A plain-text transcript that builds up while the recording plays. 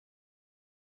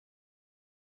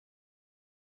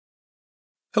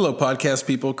Hello, podcast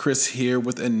people. Chris here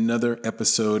with another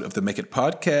episode of the Make It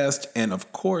Podcast. And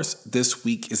of course, this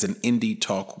week is an Indie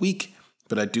Talk week,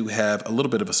 but I do have a little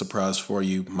bit of a surprise for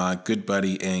you. My good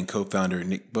buddy and co-founder,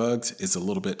 Nick Buggs, is a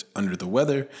little bit under the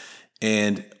weather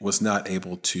and was not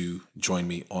able to join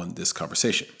me on this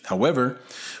conversation. However,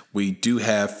 we do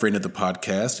have friend of the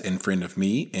podcast and friend of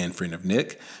me and friend of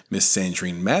Nick, Miss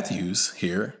Sandrine Matthews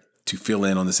here to fill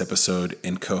in on this episode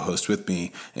and co-host with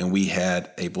me. And we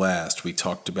had a blast. We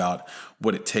talked about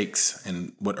what it takes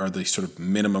and what are the sort of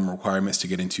minimum requirements to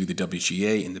get into the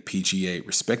WGA and the PGA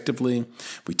respectively.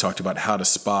 We talked about how to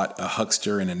spot a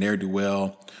huckster and a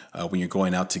ne'er-do-well when you're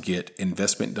going out to get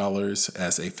investment dollars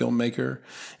as a filmmaker.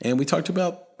 And we talked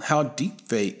about how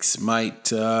deepfakes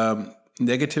might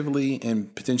negatively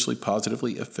and potentially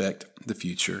positively affect the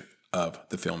future of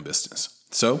the film business.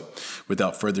 So,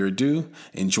 without further ado,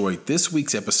 enjoy this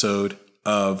week's episode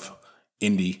of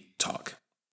Indie Talk.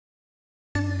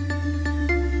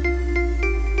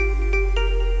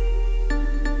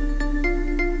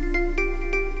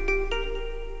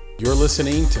 You're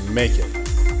listening to Make It,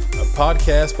 a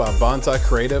podcast by Bonsai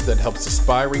Creative that helps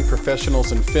aspiring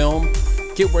professionals in film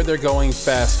get where they're going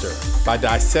faster by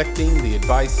dissecting the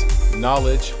advice,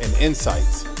 knowledge, and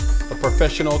insights of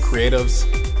professional creatives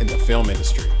in the film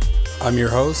industry. I'm your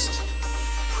host,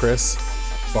 Chris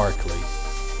Barkley.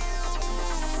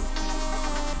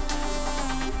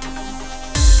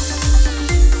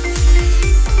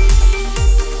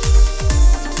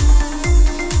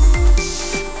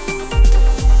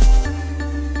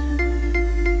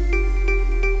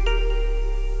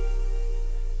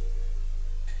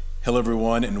 Hello,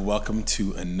 everyone, and welcome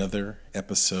to another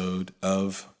episode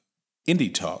of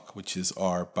Indie Talk, which is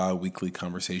our bi-weekly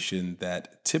conversation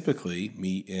that typically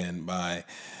me and my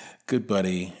good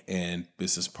buddy and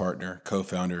business partner,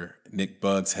 co-founder Nick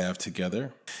Buggs have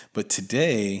together. But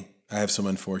today I have some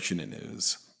unfortunate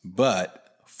news,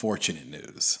 but fortunate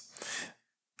news.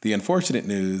 The unfortunate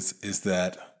news is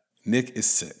that Nick is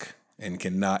sick and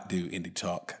cannot do Indie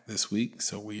Talk this week.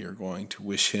 So we are going to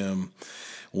wish him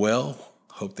well,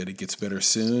 hope that he gets better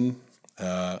soon.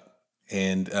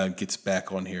 And gets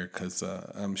back on here because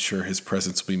I'm sure his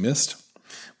presence will be missed.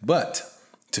 But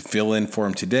to fill in for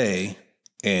him today,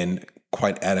 and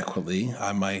quite adequately,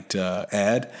 I might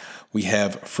add, we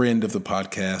have a friend of the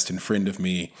podcast and friend of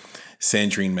me,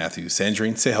 Sandrine Matthews.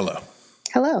 Sandrine, say hello.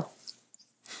 Hello.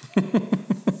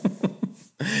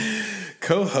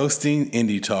 Co-hosting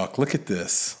Indie Talk. Look at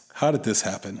this. How did this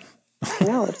happen?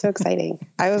 No, it's so exciting.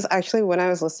 I was actually, when I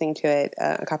was listening to it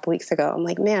a couple weeks ago, I'm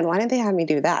like, man, why didn't they have me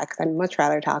do that? Because I'd much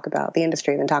rather talk about the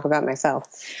industry than talk about myself.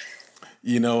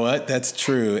 You know what? That's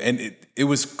true. And it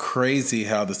was crazy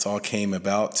how this all came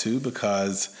about, too,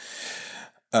 because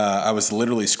I was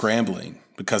literally scrambling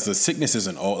because the sickness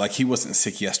isn't all, like he wasn't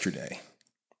sick yesterday.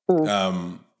 Yeah.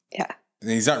 And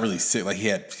he's not really sick. Like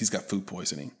he's got food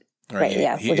poisoning. Right,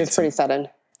 yeah, which is pretty sudden.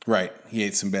 Right. He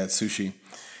ate some bad sushi.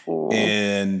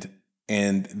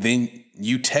 And then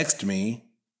you text me,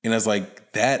 and I was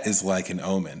like, that is like an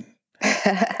omen.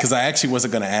 Because I actually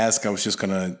wasn't going to ask. I was just going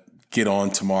to get on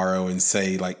tomorrow and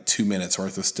say like 2 minutes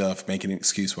worth of stuff, making an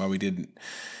excuse why we didn't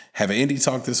have an Indie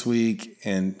Talk this week.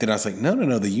 And then I was like,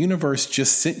 no. The universe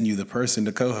just sent you the person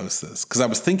to co-host this. Because I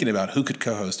was thinking about who could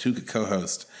co-host. You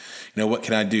know, what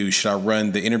can I do? Should I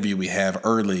run the interview we have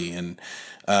early? And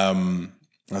I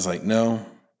was like, no,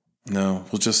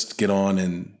 we'll just get on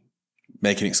and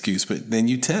make an excuse. But then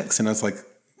you text, and I was like,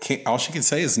 all she can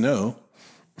say is no.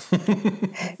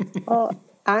 Well,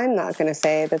 I'm not going to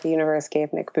say that the universe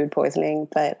gave Nick food poisoning,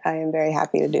 but I am very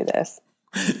happy to do this.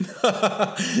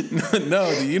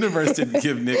 No, the universe didn't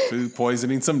give Nick food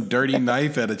poisoning. Some dirty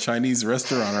knife at a Chinese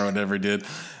restaurant or whatever did.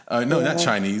 Not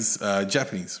Chinese,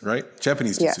 Japanese, right?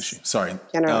 Japanese do sushi. Sorry.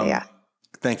 Generally, yeah.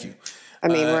 Thank you. I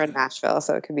mean, we're in Nashville,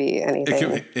 so it could be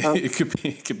anything. It could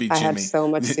be Jimmy. I had so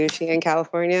much sushi in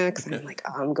California because I'm like,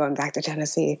 I'm going back to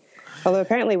Tennessee. Although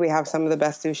apparently we have some of the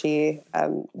best sushi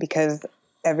because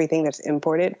everything that's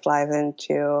imported flies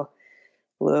into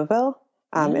Louisville,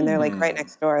 and they're like right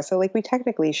next door. So like we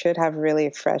technically should have really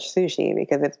fresh sushi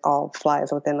because it all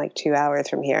flies within like 2 hours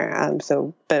from here.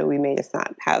 But we may just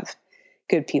not have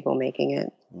good people making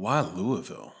it. Why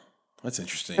Louisville? That's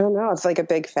interesting. I don't know. It's like a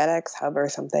big FedEx hub or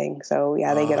something. So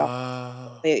yeah, they get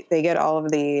all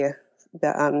of the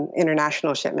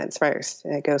international shipments first.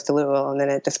 And it goes to Louisville, and then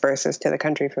it disperses to the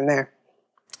country from there.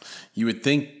 You would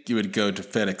think you would go to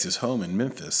FedEx's home in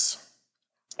Memphis.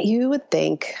 You would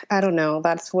think. I don't know.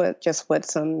 That's what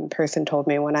some person told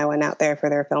me when I went out there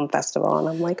for their film festival. And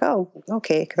I'm like, oh,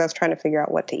 okay. Because I was trying to figure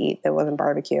out what to eat that wasn't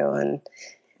barbecue. And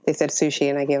they said sushi,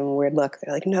 and I gave them a weird look.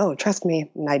 They're like, no, trust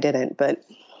me. And I didn't. But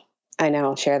I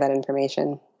know. Share that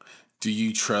information. Do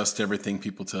you trust everything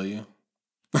people tell you?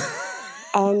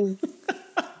 Um,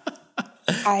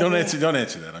 Don't answer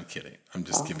that. I'm kidding. I'm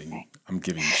just okay. I'm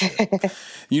giving you shit.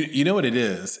 You know what it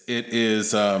is? It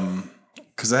is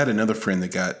because I had another friend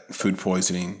that got food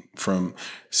poisoning from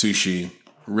sushi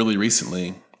really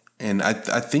recently, and I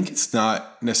think it's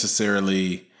not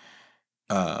necessarily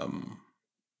the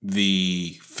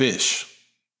fish;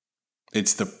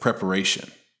 it's the preparation.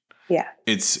 Yeah.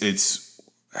 It's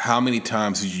how many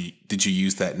times did you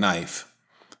use that knife,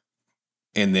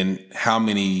 and then how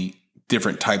many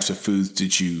different types of foods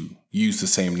did you use the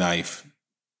same knife,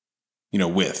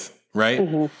 with, right?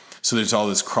 Mm-hmm. So there's all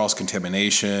this cross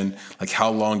contamination. Like, how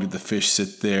long did the fish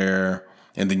sit there?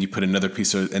 And then you put another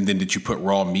and then did you put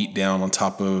raw meat down on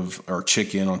top of, or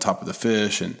chicken on top of the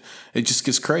fish? And it just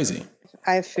gets crazy.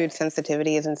 I have food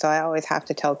sensitivities, and so I always have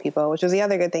to tell people, which is the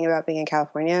other good thing about being in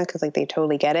California, because like they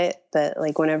totally get it. But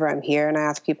like whenever I'm here and I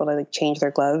ask people to like change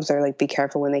their gloves or like be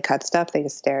careful when they cut stuff, they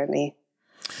just stare at me.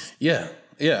 Yeah.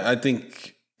 I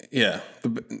think, the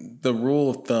rule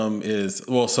of thumb is,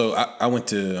 well, so I went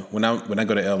to, when I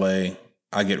go to LA,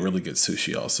 I get really good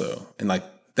sushi also. And like,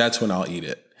 that's when I'll eat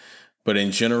it. But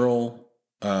in general,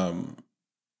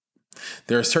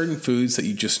 there are certain foods that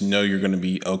you just know you're going to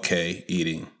be okay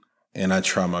eating. And I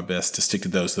try my best to stick to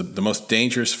those. The most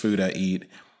dangerous food I eat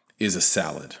is a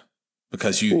salad,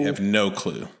 because you have no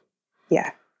clue.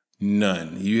 Yeah.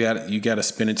 None. You got a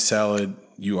spinach salad,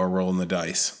 you are rolling the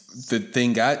dice. The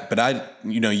thing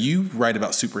you write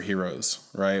about superheroes,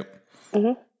 right?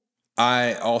 Mm-hmm.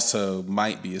 I also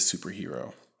might be a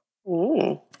superhero.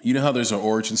 Mm. You know how there's an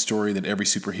origin story that every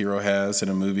superhero has in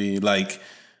a movie? Like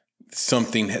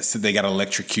they got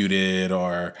electrocuted,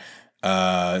 or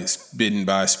bitten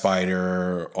by a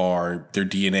spider, or their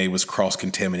DNA was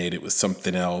cross-contaminated with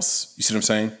something else. You see what I'm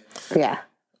saying? Yeah.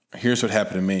 Here's what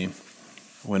happened to me.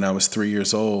 When I was 3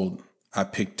 years old, I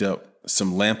picked up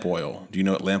some lamp oil. Do you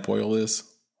know what lamp oil is?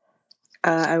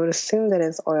 I would assume that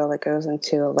it's oil that goes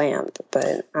into a lamp,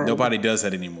 but Nobody does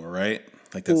that anymore, right?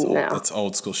 Like that's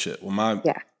old school shit. Well,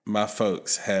 my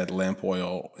folks had lamp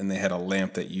oil, and they had a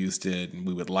lamp that used it, and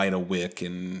we would light a wick,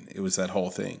 and it was that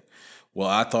whole thing. Well,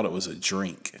 I thought it was a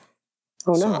drink.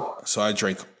 Oh no. So I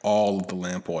drank all of the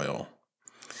lamp oil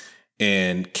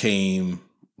and came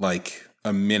like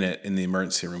a minute in the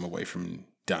emergency room away from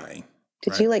dying.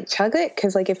 Did you like chug it?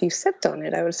 Because like if you sipped on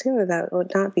it, I would assume that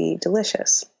would not be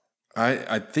delicious.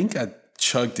 I think I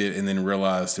chugged it and then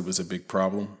realized it was a big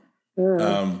problem.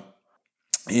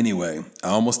 Anyway, I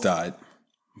almost died.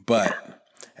 But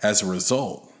as a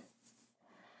result,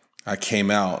 I came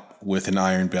out with an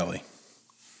iron belly.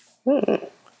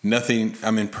 Nothing,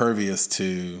 I'm impervious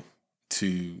to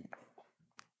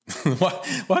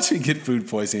watch me get food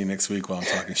poisoning next week while I'm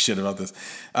talking shit about this.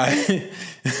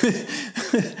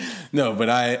 No, but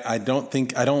I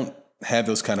don't have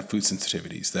those kind of food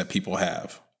sensitivities that people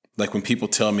have. Like when people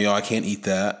tell me, "Oh, I can't eat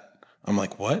that," I'm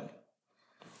like, "What?"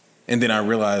 And then I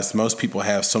realized most people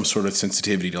have some sort of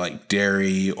sensitivity to like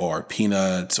dairy or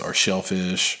peanuts or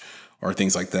shellfish or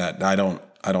things like that. I don't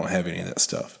have any of that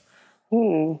stuff.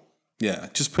 Yeah,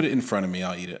 just put it in front of me,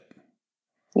 I'll eat it.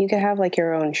 You could have like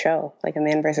your own show, like a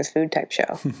man versus food type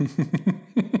show.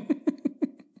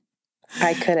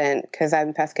 I couldn't, because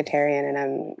I'm pescatarian and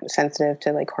I'm sensitive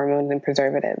to like hormones and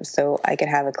preservatives. So I could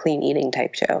have a clean eating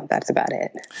type show. That's about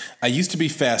it. I used to be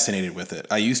fascinated with it.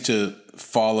 I used to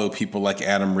follow people like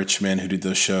Adam Richman who did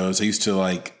those shows. I used to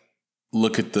like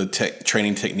look at the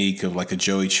training technique of like a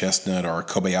Joey Chestnut or a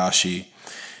Kobayashi.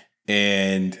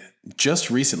 And just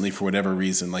recently, for whatever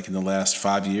reason, like in the last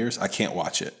 5 years, I can't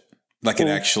watch it. Like it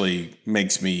actually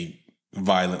makes me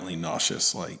violently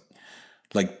nauseous. Like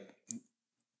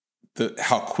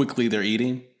how quickly they're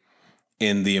eating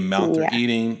and the amount they're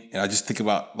eating. And I just think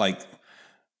about like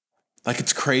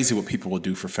it's crazy what people will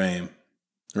do for fame,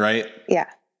 right? Yeah.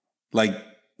 Like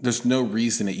there's no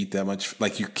reason to eat that much.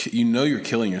 Like you're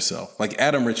killing yourself. Like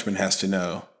Adam Richman has to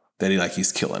know that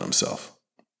he's killing himself,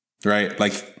 right?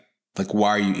 Like why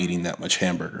are you eating that much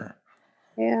hamburger?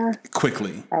 Yeah.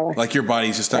 Quickly. Probably. Like your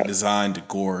body's just not designed to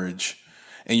gorge,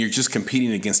 and you're just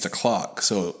competing against a clock.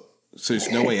 So there's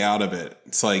no way out of it.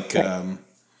 It's like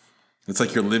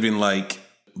you're living like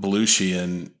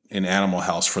Belushi in Animal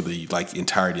House for the like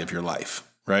entirety of your life,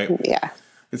 right? Yeah.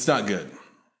 It's not good.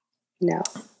 No.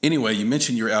 Anyway, you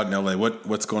mentioned you're out in LA.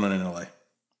 What's going on in LA?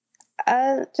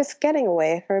 Just getting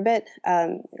away for a bit.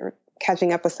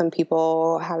 Catching up with some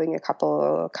people, having a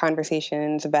couple of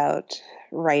conversations about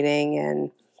writing and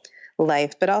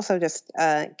life, but also just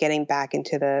getting back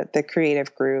into the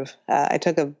creative groove. I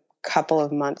took a couple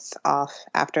of months off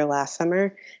after last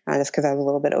summer just because I was a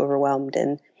little bit overwhelmed,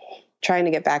 and trying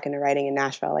to get back into writing in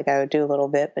Nashville. Like I would do a little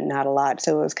bit, but not a lot.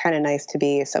 So it was kind of nice to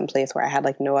be someplace where I had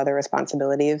like no other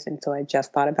responsibilities. And so I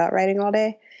just thought about writing all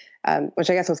day, which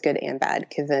I guess was good and bad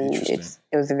because then it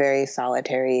was a very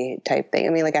solitary type thing. I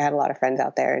mean, like I had a lot of friends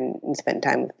out there and spent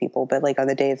time with people, but like on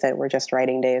the days that were just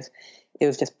writing days, it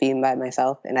was just being by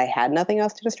myself and I had nothing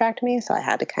else to distract me. So I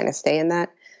had to kind of stay in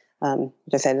that.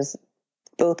 Just said it was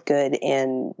both good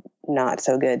and not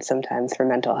so good sometimes for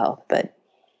mental health, but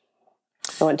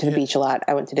I went to the beach a lot.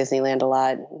 I went to Disneyland a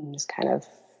lot and just kind of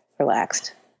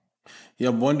relaxed. Yeah.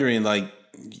 I'm wondering, like,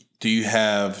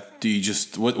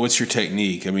 what's your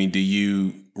technique? I mean, do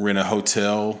you rent a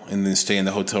hotel and then stay in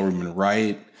the hotel room and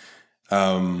write?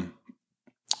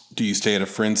 Do you stay at a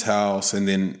friend's house? And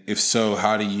then if so,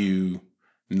 how do you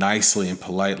nicely and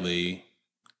politely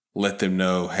let them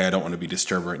know, hey, I don't want to be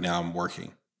disturbed right now, I'm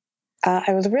working?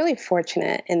 I was really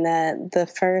fortunate in that the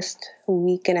first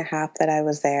week and a half that I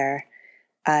was there,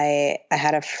 I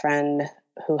had a friend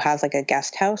who has like a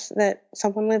guest house that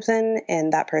someone lives in,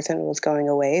 and that person was going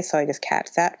away, so I just cat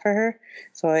sat for her.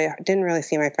 So I didn't really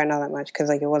see my friend all that much because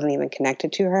like it wasn't even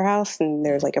connected to her house, and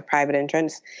there's like a private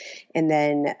entrance. And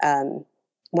then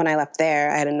when I left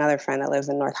there, I had another friend that lives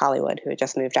in North Hollywood who had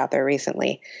just moved out there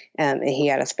recently, and he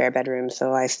had a spare bedroom,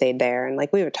 so I stayed there. And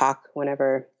like we would talk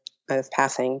whenever I was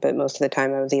passing, but most of the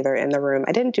time I was either in the room.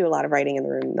 I didn't do a lot of writing in the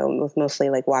room though. It was mostly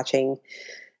like watching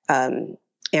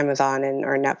Amazon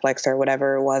or Netflix or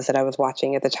whatever it was that I was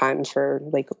watching at the time for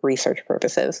like research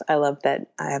purposes. I love that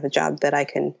I have a job that I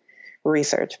can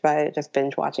research by just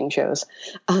binge watching shows.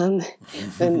 And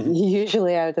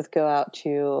usually I would just go out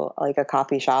to like a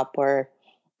coffee shop or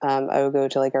I would go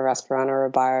to like a restaurant or a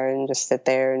bar and just sit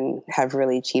there and have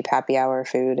really cheap happy hour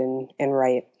food and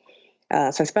write.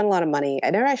 So I spent a lot of money. I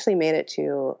never actually made it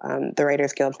to the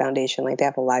Writers Guild Foundation. Like they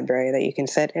have a library that you can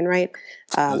sit and write.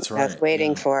 That's right. I was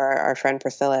waiting for our friend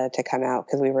Priscilla to come out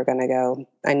because we were going to go.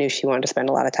 I knew she wanted to spend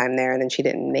a lot of time there, and then she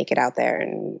didn't make it out there.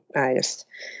 And I just,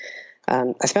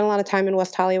 I spent a lot of time in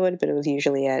West Hollywood, but it was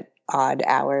usually at odd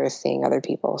hours seeing other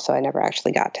people. So I never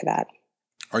actually got to that.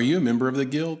 Are you a member of the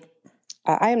Guild?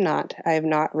 I am not. I have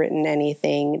not written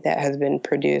anything that has been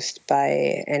produced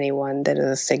by anyone that is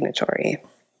a signatory.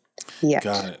 Yet.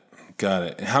 Got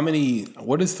it.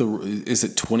 Is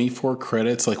it 24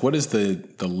 credits? Like what is the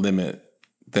limit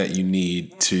that you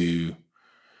need to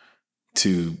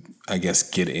I guess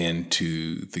get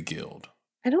into the Guild?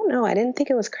 I don't know. I didn't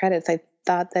think it was credits. I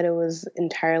thought that it was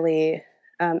entirely,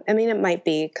 I mean, it might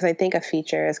be because I think a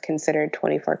feature is considered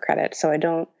 24 credits. So I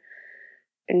don't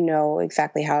know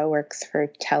exactly how it works for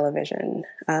television.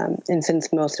 And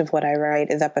since most of what I write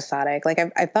is episodic, like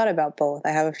I've thought about both. I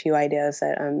have a few ideas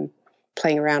that I'm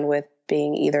playing around with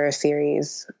being either a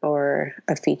series or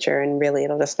a feature. And really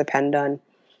it'll just depend on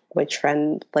which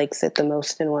friend likes it the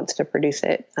most and wants to produce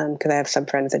it. Cause I have some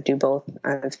friends that do both.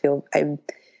 I'm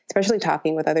especially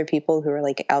talking with other people who are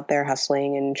like out there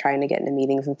hustling and trying to get into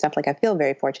meetings and stuff. Like I feel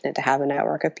very fortunate to have a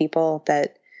network of people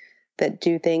that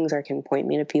do things or can point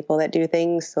me to people that do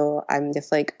things. So I'm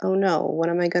just like, oh no, what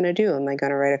am I going to do? Am I going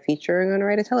to write a feature or am I going to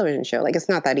write a television show? Like, it's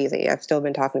not that easy. I've still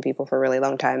been talking to people for a really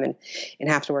long time and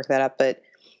have to work that up. But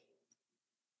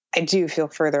I do feel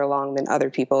further along than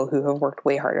other people who have worked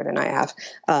way harder than I have.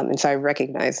 And so I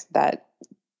recognize that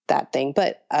thing.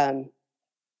 But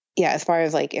yeah, as far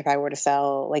as like, if I were to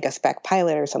sell like a spec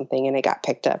pilot or something and it got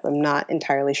picked up, I'm not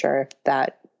entirely sure if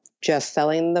that just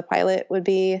selling the pilot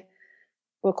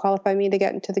will qualify me to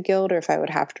get into the Guild, or if I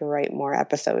would have to write more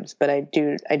episodes. But I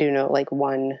do know like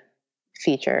one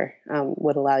feature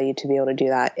would allow you to be able to do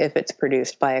that if it's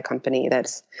produced by a company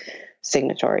that's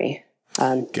signatory.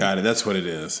 Got it. That's what it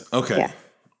is. Okay. Yeah.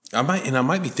 I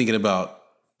might be thinking about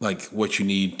like what you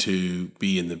need to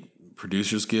be in the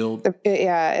Producers Guild.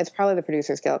 Yeah, it's probably the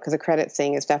Producers Guild because the credits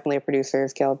thing is definitely a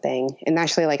Producers Guild thing. And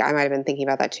actually, like I might have been thinking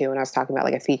about that too when I was talking about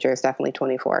like a feature is definitely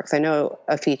 24 because I know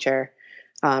a feature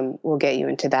will get you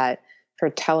into that.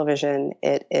 For television,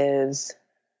 it is,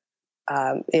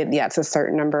 it's a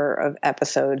certain number of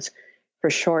episodes.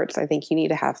 For shorts, I think you need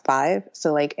to have 5.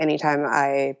 So like anytime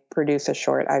I produce a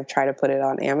short, I try to put it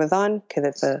on Amazon because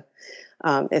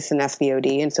it's an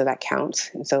SVOD, and so that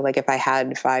counts. And so like if I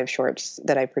had 5 shorts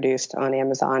that I produced on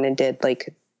Amazon and did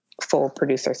like full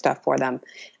producer stuff for them,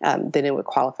 then it would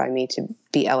qualify me to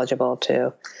be eligible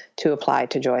to apply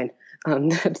to join.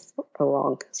 That's a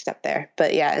long step there,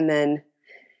 but yeah. And then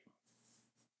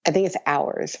I think it's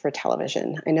hours for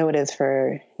television. I know it is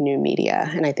for new media,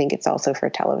 and I think it's also for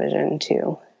television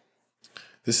too.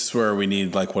 This is where we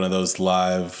need like one of those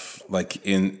live, like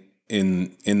in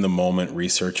the moment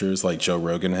researchers like Joe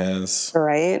Rogan has,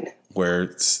 right? Where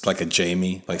it's like a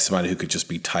Jamie, like somebody who could just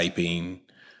be typing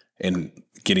and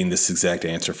getting this exact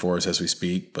answer for us as we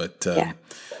speak. But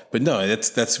no,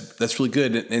 that's really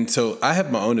good. And so I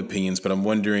have my own opinions, but I'm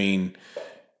wondering,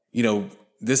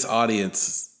 this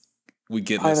audience, we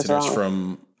get listeners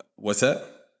from, what's that?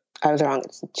 I was wrong.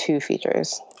 It's 2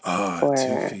 features. Oh,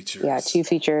 2 features. Yeah, 2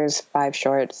 features, 5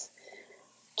 shorts,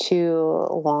 2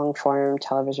 long-form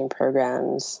television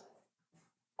programs,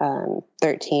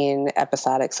 13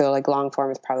 episodic. So like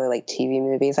long-form is probably like TV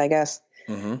movies, I guess.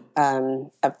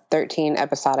 13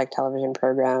 episodic television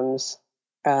programs,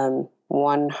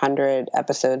 100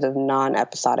 episodes of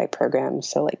non-episodic programs.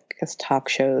 So like talk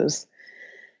shows,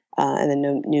 and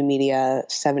then new media,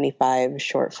 75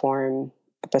 short-form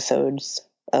episodes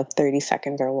of 30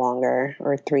 seconds or longer,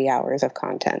 or 3 hours of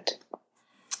content,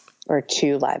 or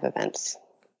 2 live events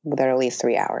that are at least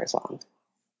 3 hours long.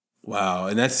 Wow.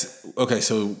 And that's okay.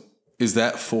 So is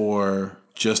that for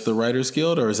just the Writers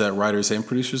Guild, or is that Writers and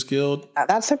Producers Guild?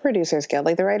 That's the Producers Guild.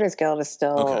 Like the Writers Guild is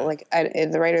still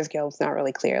the Writers Guild's not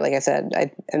really clear. Like I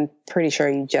said, I'm pretty sure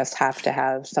you just have to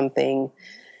have something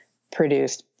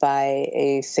produced by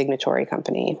a signatory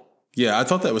company. Yeah, I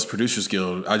thought that was Producers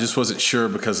Guild. I just wasn't sure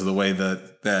because of the way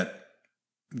that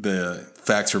the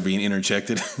facts were being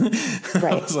interjected. Right.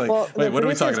 I was like, wait, what are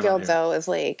we talking about here? Though is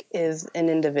an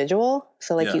individual.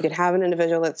 So you could have an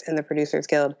individual that's in the Producers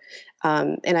Guild.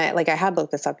 And I had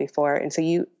looked this up before. And so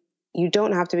you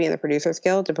don't have to be in the Producers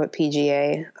Guild to put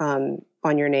PGA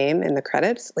on your name in the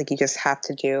credits. Like you just have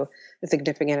to do a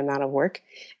significant amount of work.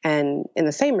 And in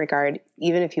the same regard,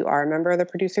 even if you are a member of the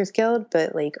Producers Guild,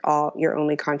 but like your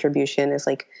only contribution is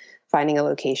like finding a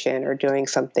location or doing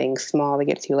something small that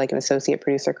gets you like an associate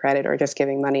producer credit, or just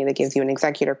giving money that gives you an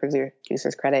executive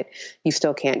producer's credit, you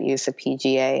still can't use the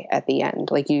PGA at the end.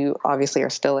 Like you obviously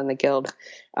are still in the guild,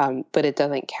 but it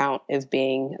doesn't count as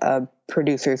being a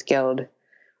Producers Guild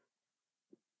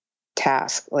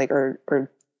task, like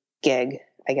or gig,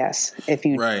 I guess, if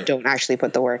you don't actually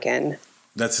put the work in.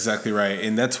 That's exactly right.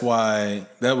 And that's why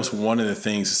that was one of the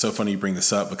things. It's so funny you bring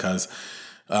this up, because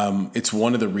it's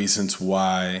one of the reasons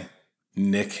why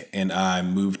Nick and I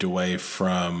moved away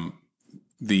from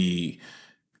the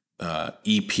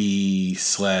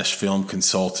EP/film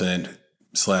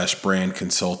consultant/brand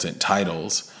consultant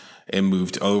titles and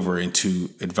moved over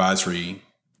into advisory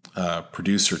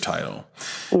producer title.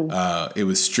 It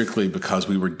was strictly because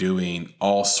we were doing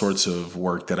all sorts of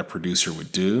work that a producer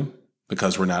would do,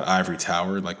 because we're not ivory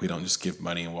tower. Like we don't just give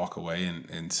money and walk away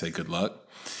and say good luck.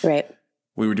 Right.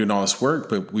 We were doing all this work,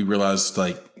 but we realized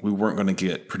like we weren't going to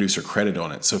get producer credit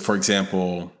on it. So for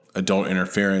example, Adult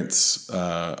Interference,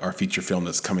 our feature film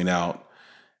that's coming out.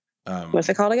 What's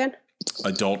it called again?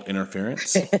 Adult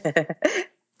Interference.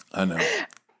 I know.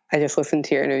 I just listened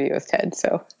to your interview with Ted,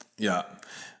 so. Yeah.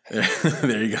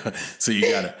 There you go. So you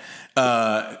got it.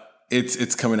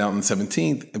 It's coming out on the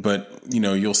 17th, but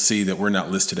you'll see that we're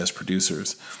not listed as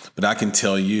producers. But I can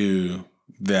tell you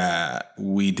that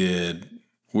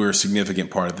we're a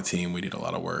significant part of the team. We did a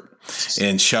lot of work.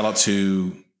 And shout out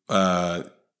to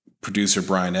producer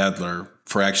Brian Adler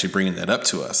for actually bringing that up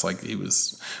to us. Like it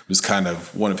was kind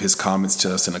of one of his comments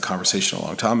to us in a conversation a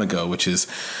long time ago, which is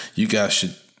you guys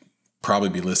should probably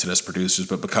be listed as producers.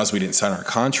 But because we didn't sign our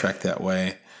contract that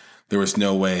way, there was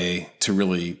no way to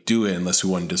really do it unless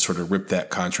we wanted to sort of rip that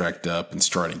contract up and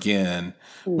start again,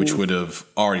 which would have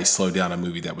already slowed down a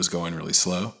movie that was going really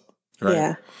slow. Right.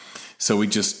 Yeah. So we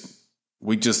just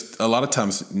a lot of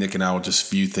times Nick and I will just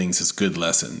view things as good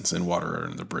lessons in water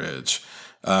under the bridge.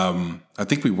 I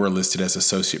think we were listed as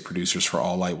associate producers for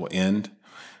All Light Will End,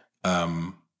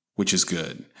 which is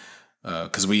good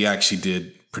because we actually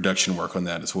did production work on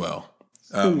that as well.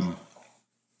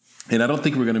 And I don't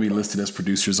think we're going to be listed as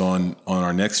producers on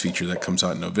our next feature that comes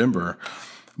out in November,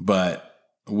 but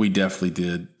we definitely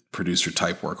did producer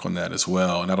type work on that as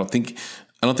well. And I don't think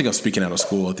I'm speaking out of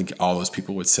school. I think all those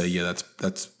people would say, yeah,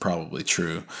 that's probably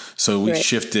true. So we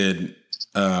shifted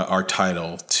our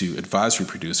title to advisory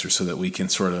producer so that we can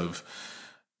sort of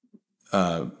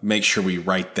make sure we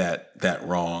right that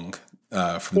wrong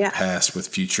from the past with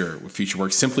future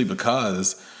work, simply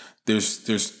because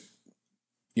there's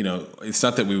it's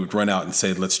not that we would run out and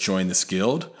say, let's join this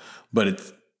guild, but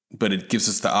it gives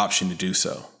us the option to do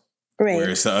so. Right.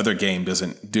 Whereas the other game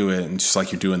doesn't do it, and just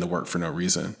like you're doing the work for no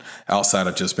reason, outside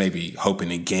of just maybe hoping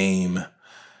to game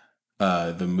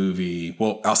the movie.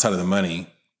 Well, outside of the money,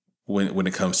 when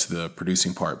it comes to the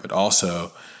producing part, but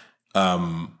also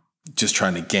just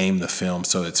trying to game the film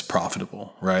so it's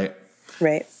profitable, right?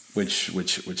 Right. Which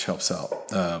helps out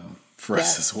for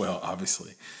us as well,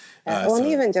 obviously. And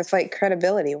even just like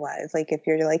credibility wise, like if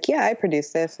you're like, yeah, I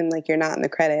produced this, and like you're not in the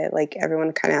credit, like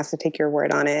everyone kind of has to take your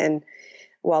word on it. And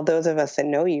while those of us that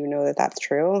know you know that that's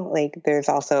true, like there's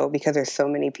also, because there's so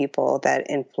many people that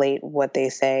inflate what they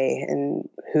say and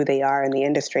who they are in the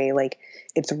industry, like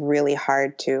it's really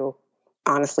hard to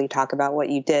honestly talk about what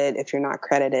you did if you're not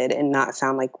credited and not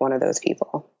sound like one of those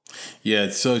people. Yeah,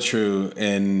 it's so true.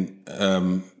 And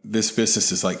this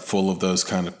business is like full of those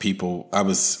kind of people. I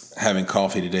was having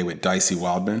coffee today with Dicey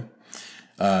Wildman.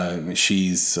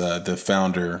 She's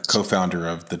the co-founder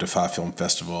of the Defy Film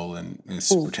Festival, and is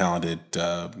super talented,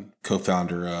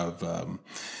 co-founder of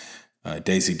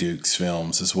Daisy Dukes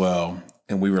Films as well.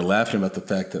 And we were laughing about the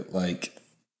fact that like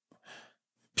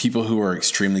people who are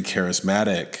extremely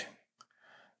charismatic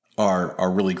are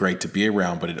really great to be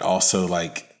around, but it also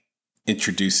like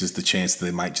introduces the chance that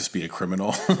they might just be a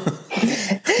criminal.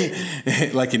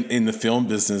 Like in the film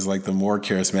business, like the more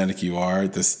charismatic you are,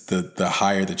 the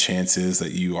higher the chance is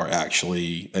that you are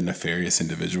actually a nefarious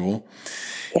individual.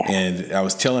 Yeah. And I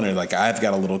was telling her, like, I've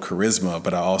got a little charisma,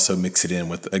 but I also mix it in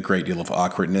with a great deal of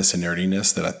awkwardness and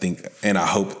nerdiness that I think, and I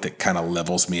hope that kind of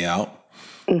levels me out.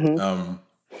 Mm-hmm.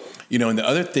 And the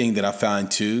other thing that I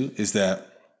find too is that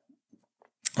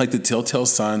like the telltale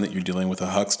sign that you're dealing with a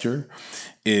huckster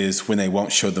is when they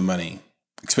won't show the money,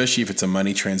 especially if it's a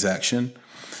money transaction.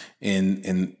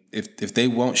 And if they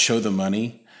won't show the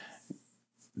money,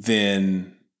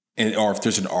 then, or if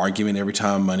there's an argument every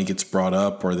time money gets brought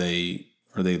up, or they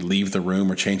leave the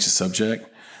room or change the subject,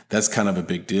 that's kind of a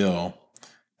big deal.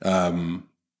 And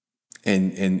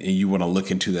you want to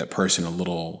look into that person a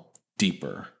little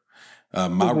deeper.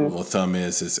 My rule of thumb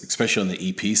is especially on the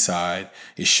EP side,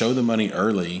 is show the money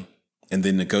early and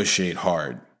then negotiate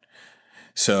hard.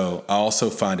 So I also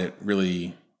find it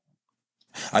really,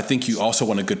 I think you also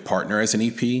want a good partner as an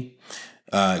EP,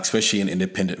 especially in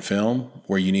independent film,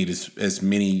 where you need as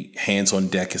many hands on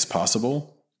deck as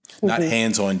possible. Mm-hmm. Not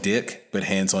hands on dick, but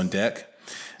hands on deck.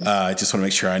 I just want to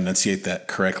make sure I enunciate that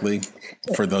correctly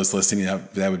for those listening.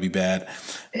 That would be bad.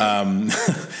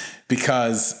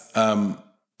 Because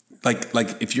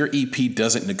like if your EP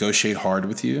doesn't negotiate hard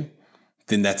with you,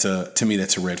 then to me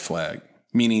that's a red flag.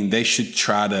 Meaning they should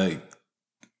try to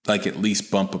like at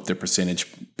least bump up their percentage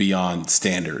beyond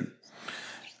standard.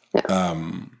 Yeah.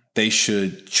 They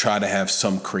should try to have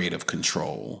some creative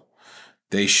control.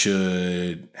 They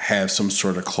should have some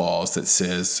sort of clause that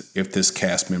says if this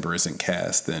cast member isn't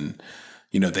cast, then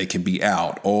they can be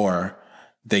out, or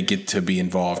they get to be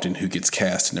involved in who gets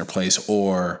cast in their place,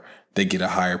 or they get a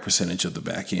higher percentage of the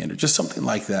back end, or just something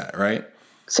like that, right?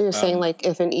 So you're saying like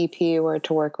if an EP were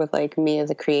to work with like me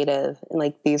as a creative, and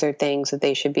like these are things that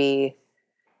they should be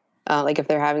like if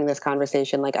they're having this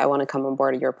conversation, like I want to come on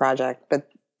board of your project, but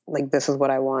like this is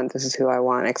what I want, this is who I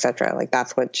want, etc. Like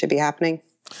that's what should be happening.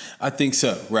 I think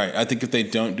so, right? I think if they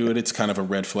don't do it, it's kind of a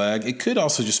red flag. It could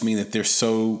also just mean that they're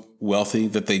so wealthy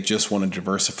that they just want to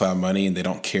diversify money and they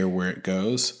don't care where it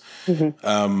goes.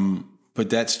 Mm-hmm. But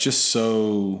that's just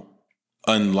so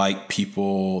unlike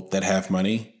people that have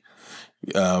money.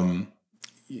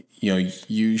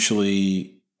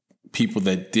 Usually people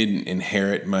that didn't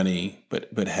inherit money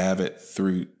but have it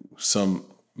through some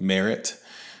merit.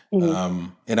 Mm-hmm.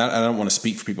 And I don't want to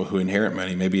speak for people who inherit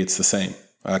money. Maybe it's the same.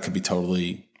 I could be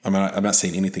totally. I'm not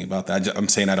saying anything about that. I'm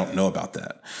saying I don't know about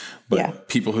that. But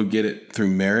people who get it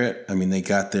through merit, I mean, they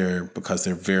got there because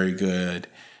they're very good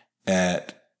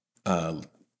at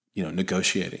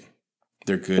negotiating.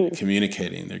 They're good at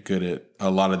communicating. They're good at a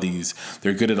lot of these.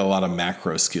 They're good at a lot of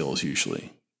macro skills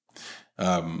usually.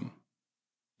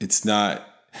 It's not.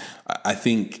 I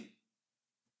think,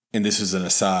 and this is an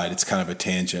aside. It's kind of a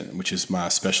tangent, which is my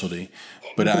specialty.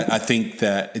 But I think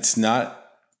that it's not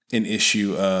an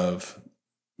issue of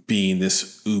being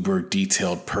this uber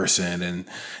detailed person, and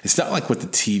it's not like what the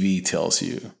TV tells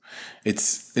you.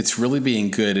 It's really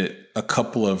being good at a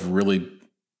couple of really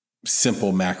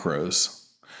simple macros.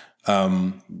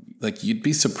 Like you'd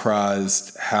be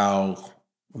surprised how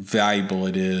valuable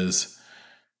it is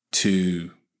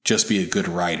to just be a good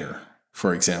writer,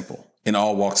 for example, in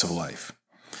all walks of life.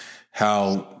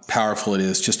 How powerful it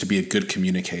is just to be a good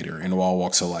communicator in all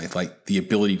walks of life, like the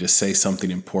ability to say something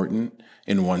important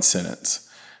in one sentence.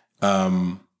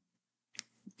 The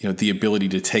ability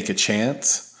to take a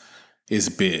chance is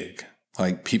big.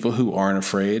 Like people who aren't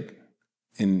afraid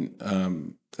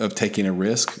of taking a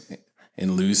risk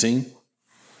and losing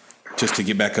just to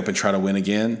get back up and try to win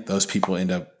again, those people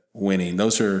end up winning.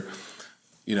 Those aren't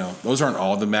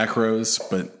all the macros,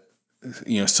 but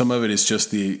some of it is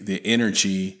just the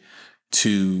energy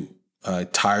to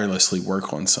tirelessly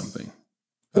work on something.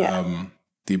 Yeah.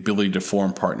 The ability to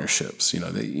form partnerships.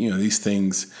 These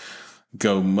things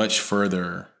go much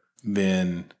further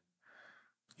than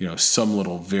some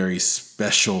little very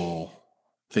special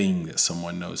thing that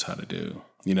someone knows how to do,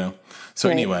 you know? So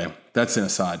Right. anyway, that's an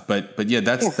aside, but yeah,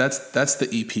 that's the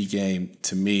EP game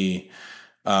to me.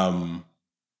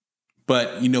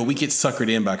 But you know, we get suckered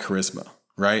in by charisma,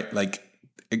 right? Like,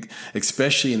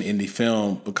 especially in indie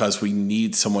film, because we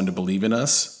need someone to believe in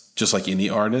us, just like any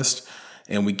artist.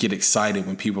 And we get excited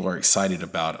when people are excited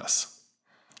about us.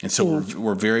 And so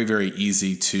we're very, very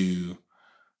easy to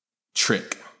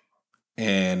trick.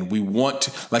 And we want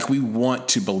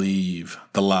to believe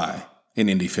the lie in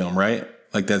indie film, right?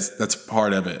 Like that's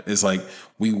part of it. Is like,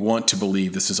 we want to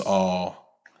believe this is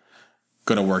all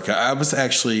going to work out. I was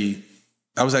actually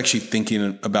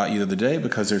thinking about you the other day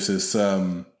because there's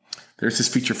this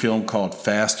feature film called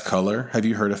Fast Color. Have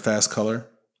you heard of Fast Color?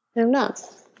 I'm not.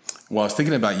 Well, I was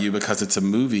thinking about you because it's a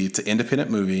movie. It's an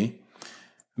independent movie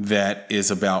that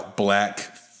is about Black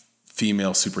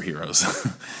female superheroes.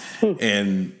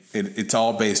 And it's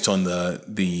all based on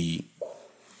the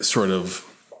sort of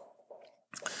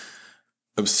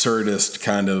absurdist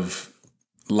kind of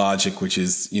logic, which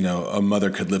is, you know, a mother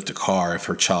could lift a car if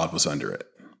her child was under it.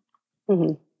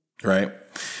 Mm-hmm. Right?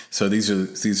 So these are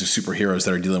superheroes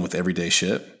that are dealing with everyday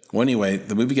shit. Well, anyway,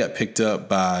 the movie got picked up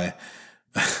by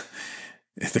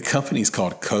the company's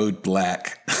called Code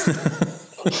Black.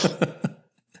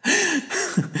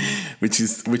 which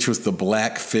was the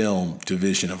Black film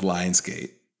division of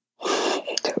Lionsgate.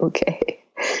 Okay.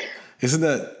 Isn't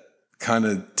that kind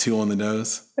of too on the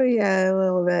nose? Oh, yeah, a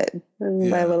little bit. And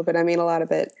by a little bit, I mean a lot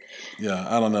of it. Yeah,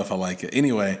 I don't know if I like it.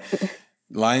 Anyway,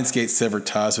 Lionsgate severed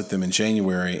ties with them in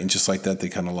January, and just like that, they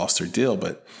kind of lost their deal.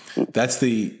 But that's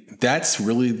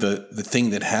really the thing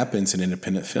that happens in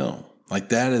independent film. Like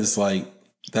that's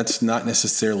not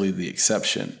necessarily the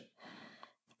exception.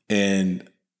 And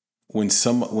when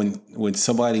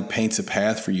somebody paints a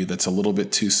path for you that's a little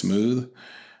bit too smooth,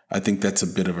 I think that's a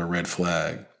bit of a red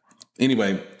flag.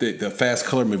 Anyway, the Fast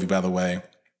Color movie, by the way,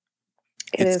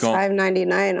 it is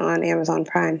 $5.99 on Amazon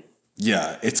Prime.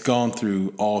 Yeah, it's gone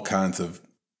through all kinds of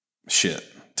shit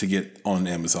to get on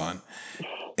Amazon.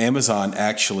 Amazon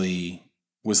actually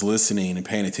was listening and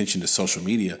paying attention to social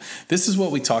media. This is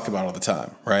what we talk about all the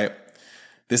time, right?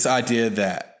 This idea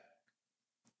that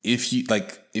if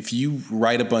you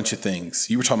write a bunch of things,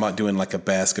 you were talking about doing like a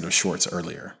basket of shorts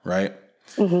earlier, right?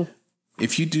 Mm-hmm.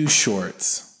 If you do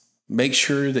shorts, make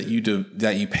sure that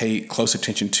you pay close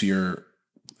attention to your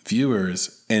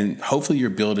viewers, and hopefully you're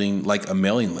building like a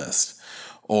mailing list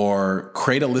or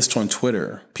create a list on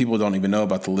Twitter. People don't even know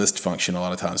about the list function a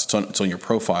lot of times. It's on your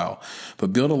profile,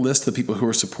 but build a list of people who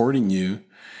are supporting you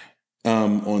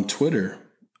on Twitter.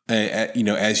 You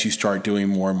know, as you start doing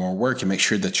more and more work, and make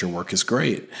sure that your work is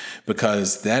great,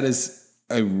 because that is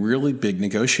a really big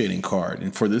negotiating card.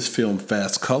 And for this film,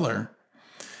 Fast Color,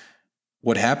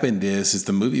 what happened is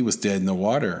the movie was dead in the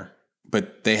water,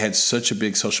 but they had such a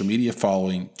big social media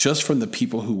following just from the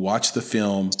people who watched the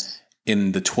film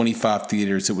in the 25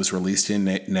 theaters it was released in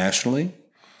nationally.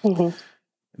 Mm-hmm.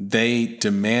 They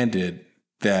demanded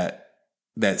that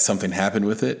something happened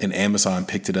with it, and Amazon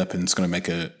picked it up and it's going to make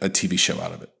a TV show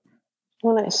out of it.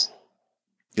 Oh, nice.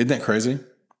 Isn't that crazy?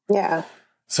 Yeah.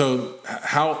 So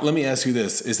let me ask you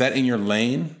this. Is that in your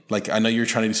lane? Like, I know you're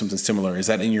trying to do something similar. Is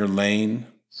that in your lane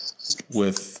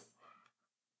with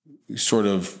sort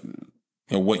of,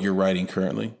 you know, what you're writing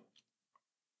currently?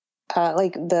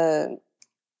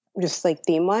 Just like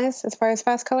theme wise, as far as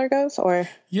Fast Color goes, or?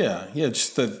 Yeah.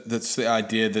 Just that's the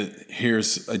idea that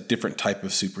here's a different type of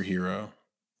superhero.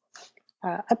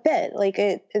 A bit like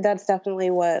it. That's definitely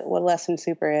what Less Than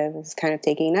Super is kind of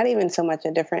taking. Not even so much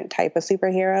a different type of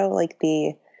superhero. Like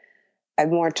I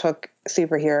more took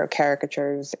superhero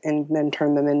caricatures and then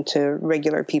turned them into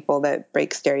regular people that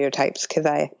break stereotypes. Because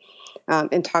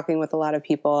in talking with a lot of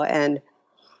people, and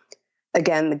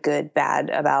again, the good,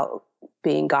 bad about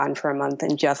being gone for a month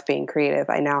and just being creative,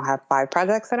 I now have 5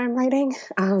 projects that I'm writing.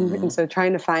 And so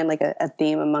trying to find like a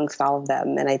theme amongst all of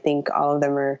them. And I think all of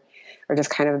them are just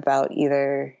kind of about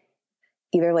either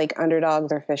like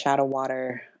underdogs or fish out of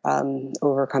water,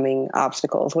 overcoming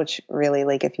obstacles, which really,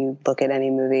 like, if you look at any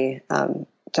movie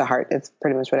to heart, it's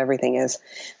pretty much what everything is.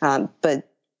 But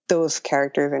those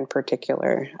characters in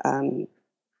particular,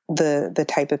 the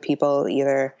type of people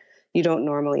either you don't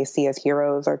normally see as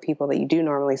heroes or people that you do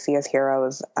normally see as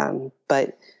heroes,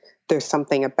 but there's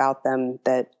something about them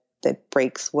that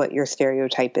breaks what your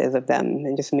stereotype is of them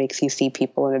and just makes you see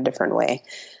people in a different way.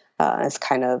 It's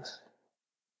kind of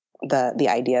the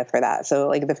idea for that. So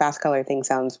like the Fast Color thing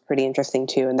sounds pretty interesting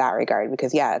too in that regard,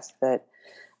 because it's that,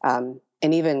 and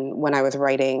even when I was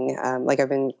writing, like I've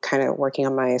been kind of working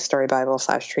on my story Bible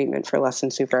 /treatment for Less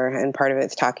Than Super, and part of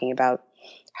it's talking about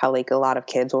how like a lot of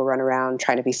kids will run around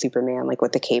trying to be Superman, like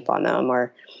with the cape on them,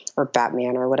 or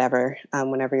Batman or whatever.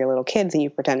 Whenever you're little kids and you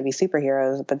pretend to be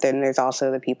superheroes, but then there's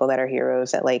also the people that are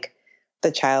heroes, that like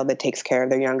the child that takes care of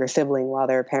their younger sibling while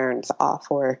their parents off,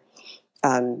 or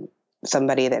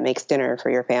somebody that makes dinner for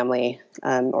your family,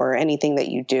 or anything that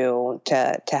you do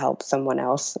to help someone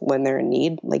else when they're in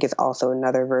need, like it's also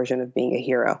another version of being a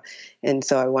hero. And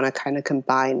so I want to kind of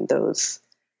combine those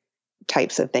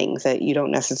types of things, that you don't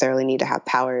necessarily need to have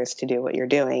powers to do what you're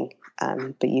doing,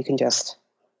 but you can just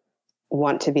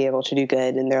want to be able to do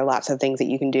good. And there are lots of things that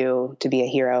you can do to be a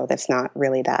hero that's not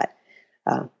really that.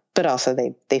 But also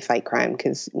they fight crime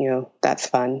because, that's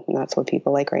fun. And that's what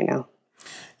people like right now.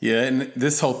 Yeah, and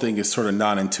this whole thing is sort of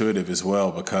non-intuitive as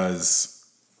well, because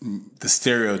the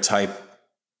stereotype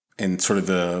and sort of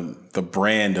the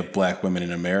brand of Black women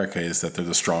in America is that they're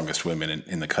the strongest women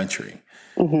in the country.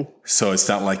 Mm-hmm. So it's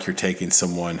not like you're taking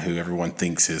someone who everyone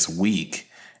thinks is weak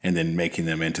and then making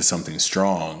them into something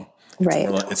strong. Right.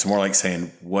 It's more like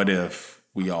saying, what if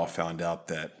we all found out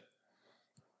that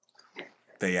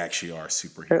they actually are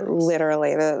superheroes? They're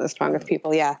literally the strongest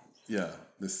people. Yeah. Yeah.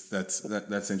 That's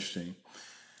interesting.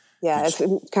 Yeah, it's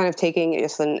kind of taking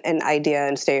just an idea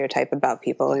and stereotype about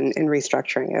people and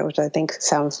restructuring it, which I think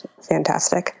sounds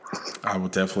fantastic. I will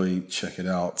definitely check it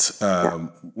out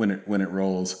when it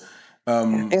rolls.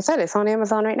 Like I said, it's on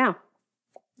Amazon right now,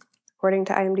 according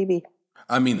to IMDb.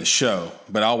 I mean the show,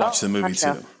 but I'll watch the movie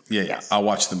too. Yeah, yes. I'll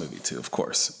watch the movie too, of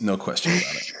course. No question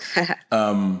about it.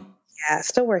 Yeah,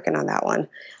 still working on that one.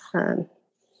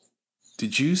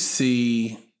 Did you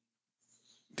see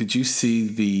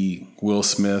the Will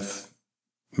Smith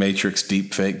Matrix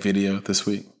deepfake video this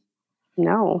week?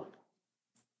 No.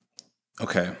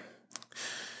 Okay.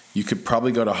 You could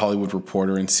probably go to Hollywood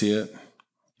Reporter and see it.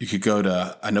 You could go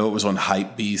to, I know it was on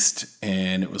Hypebeast,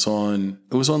 and it was on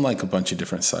like a bunch of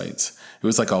different sites. It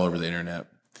was like all over the internet.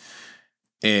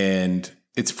 And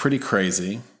it's pretty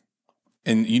crazy.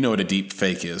 And you know what a deep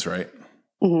fake is, right?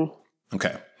 Mm-hmm.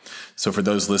 Okay. So for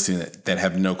those listening that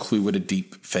have no clue what a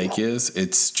deep fake is,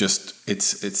 it's just,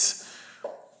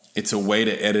 it's a way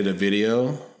to edit a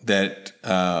video that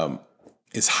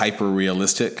is hyper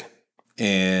realistic.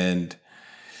 And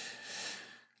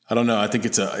I don't know. I think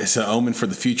it's an omen for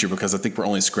the future, because I think we're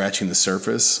only scratching the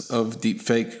surface of deep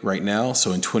fake right now.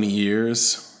 So in 20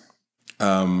 years,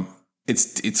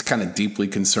 it's kind of deeply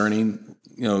concerning,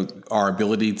 our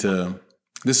ability to,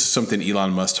 this is something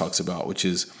Elon Musk talks about, which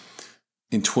is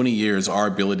in 20 years, our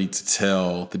ability to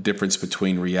tell the difference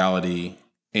between reality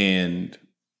and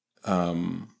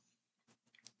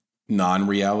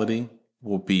non-reality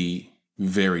will be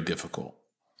very difficult.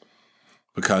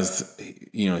 Because,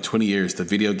 in 20 years, the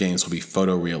video games will be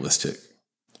photorealistic.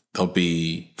 They'll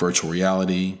be virtual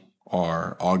reality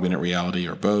or augmented reality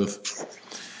or both.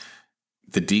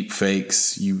 The deep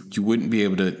fakes, you wouldn't be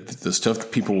able to, the stuff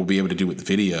that people will be able to do with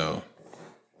video.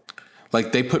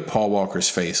 Like they put Paul Walker's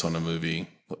face on a movie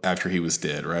after he was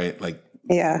dead, right? Like,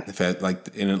 yeah.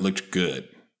 And it looked good,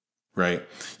 right?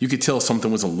 You could tell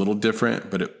something was a little different,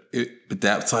 but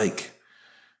that's like,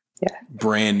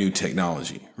 brand new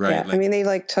technology, right? Yeah. Like, I mean,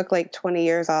 they took 20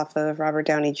 years off of Robert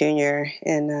Downey Jr.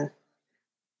 in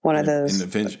one of those. In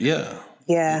the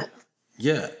Yeah.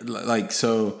 Yeah. Like,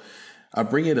 so I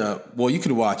bring it up. Well, you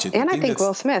could watch it. And I think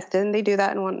Will Smith, didn't they do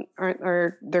that in one,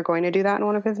 or they're going to do that in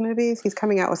one of his movies? He's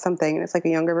coming out with something, and it's like a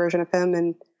younger version of him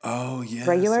and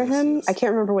regular him. Yes. I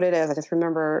can't remember what it is. I just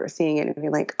remember seeing it and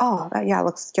being like, oh, that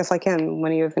looks just like him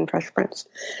when he was in Fresh Prince.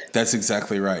 That's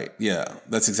exactly right. Yeah,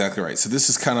 that's exactly right. So this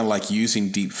is kind of like using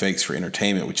deep fakes for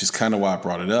entertainment, which is kind of why I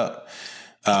brought it up.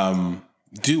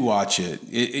 Do watch it.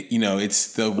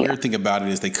 It's the weird thing about it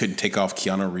is they couldn't take off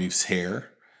Keanu Reeves' hair.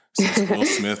 So it's Will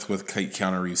Smith with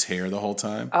Keanu Reeves' hair the whole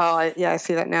time. Oh, I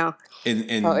see that now. And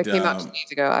it came out 2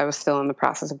 days ago. I was still in the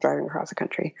process of driving across the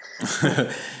country.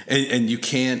 and you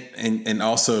can't, and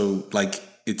also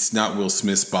it's not Will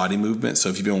Smith's body movement. So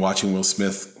if you've been watching Will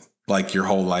Smith your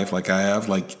whole life, like I have,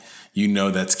 that's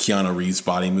Keanu Reeves'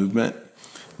 body movement,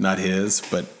 not his.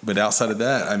 But outside of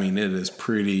that, I mean, it is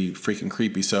pretty freaking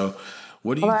creepy. So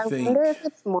what do you think? I wonder if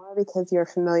it's more because you're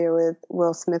familiar with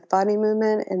Will Smith's body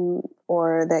movement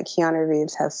or that Keanu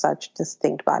Reeves has such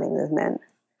distinct body movement.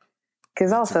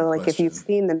 Because also, if you've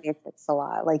seen The Matrix a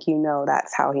lot,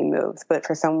 that's how he moves. But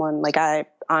for someone I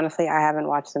haven't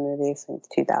watched the movie since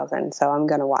 2000, so I'm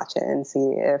going to watch it and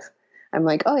see if I'm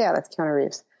oh yeah, that's Keanu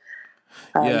Reeves.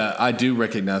 Yeah, I do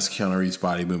recognize Keanu Reeves'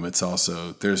 body movements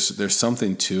also. There's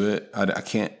something to it. I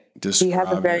can't describe it. He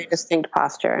has a very distinct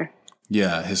posture.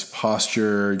 Yeah, his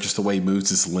posture, just the way he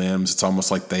moves his limbs. It's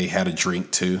almost like they had a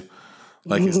drink too.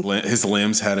 His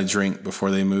limbs had a drink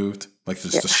before they moved. like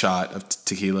just a shot of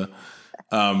tequila.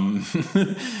 Um,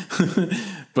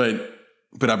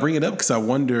 but I bring it up because I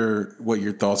wonder what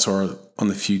your thoughts are on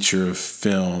the future of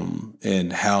film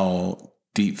and how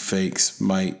deep fakes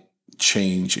might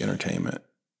change entertainment.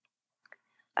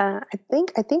 I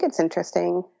think it's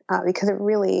interesting because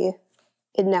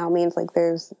it now means like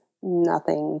there's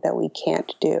nothing that we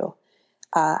can't do.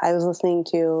 I was listening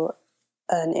to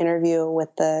an interview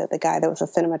with the guy that was a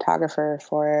cinematographer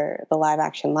for the live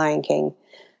action Lion King.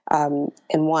 And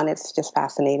one, it's just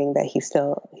fascinating that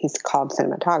he's called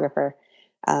cinematographer.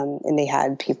 And they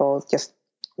had people just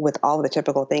with all the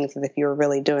typical things as if you were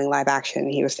really doing live action.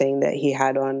 He was saying that he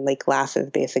had on like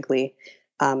glasses basically.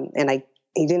 And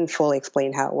he didn't fully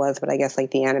explain how it was, but I guess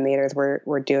like the animators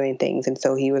were doing things. And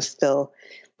so he was still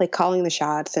like calling the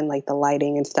shots and like the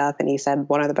lighting and stuff. And he said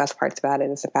one of the best parts about it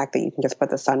is the fact that you can just put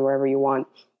the sun wherever you want,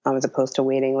 as opposed to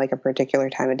waiting like a particular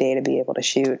time of day to be able to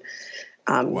shoot.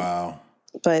 Wow.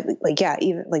 But like, yeah,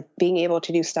 even like being able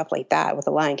to do stuff like that with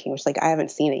the Lion King, which like I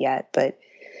haven't seen it yet, but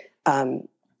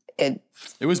it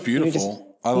was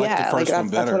beautiful. I like the first one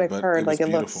better. That's what I've heard. Like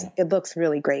it looks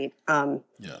really great.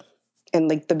 Yeah. And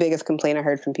like the biggest complaint I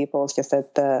heard from people is just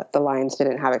that the lions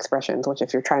didn't have expressions, which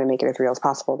if you're trying to make it as real as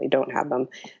possible, they don't have them.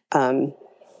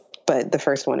 But the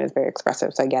first one is very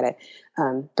expressive, so I get it.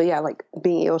 But yeah, like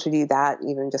being able to do that,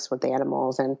 even just with the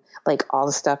animals and like all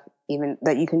the stuff, even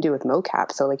that you can do with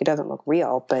mocap, so like it doesn't look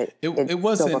real, but it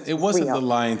wasn't real. The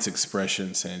lion's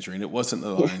expression, Sandrine. It wasn't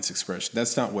the lion's expression.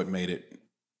 That's not what made it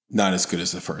not as good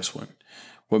as the first one.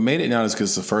 What made it not as good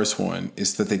as the first one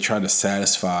is that they tried to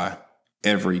satisfy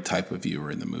every type of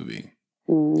viewer in the movie.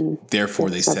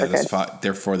 Therefore they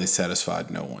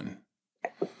satisfied no one.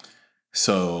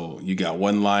 So you got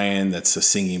one lion that's a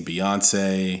singing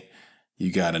Beyonce.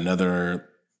 You got another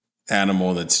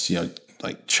animal that's,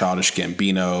 like Childish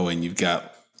Gambino, and you've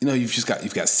got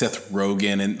Seth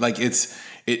Rogen, and like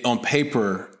it on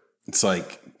paper, it's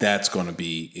like that's going to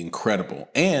be incredible.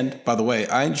 And by the way,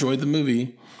 I enjoyed the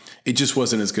movie. It just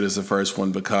wasn't as good as the first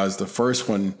one because the first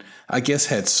one, I guess,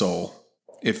 had soul.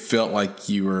 It felt like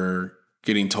you were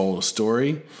getting told a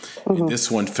story. Mm-hmm. And this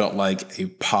one felt like a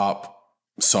pop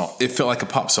song. It felt like a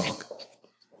pop song.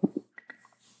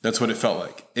 That's what it felt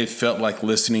like. It felt like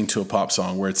listening to a pop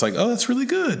song where it's like, oh, that's really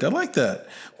good. I like that.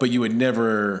 But you would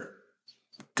never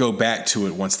go back to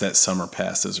it once that summer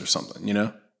passes or something, you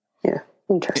know? Yeah,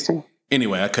 interesting.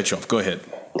 Anyway, I cut you off. Go ahead.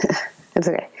 It's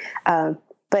okay.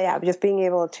 But yeah, just being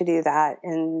able to do that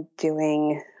and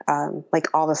doing like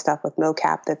all the stuff with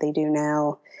mocap that they do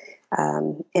now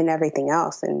and everything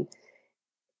else. And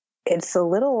it's a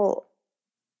little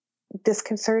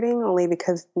disconcerting only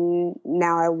because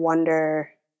now I wonder,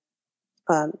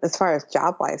 as far as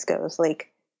job wise goes,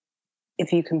 like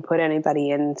if you can put anybody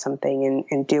in something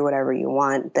and do whatever you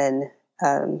want, then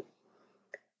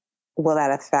will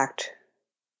that affect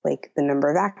like the number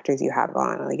of actors you have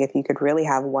on? Like if you could really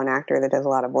have one actor that does a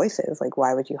lot of voices, like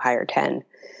why would you hire 10?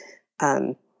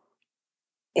 And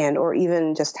or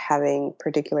even just having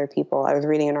particular people. I was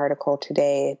reading an article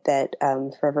today that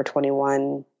Forever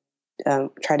 21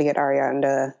 tried to get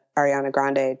Ariana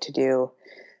Grande to do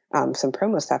some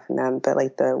promo stuff from them, but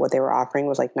like what they were offering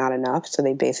was like not enough. So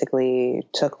they basically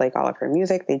took like all of her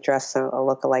music, they dressed a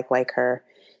lookalike like her,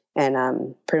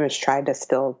 and pretty much tried to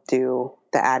still do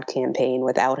the ad campaign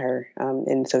without her.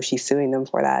 And so she's suing them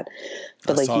for that.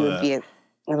 But like I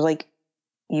was like,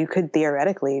 you could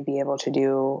theoretically be able to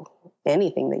do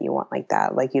anything that you want like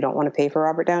that. Like you don't want to pay for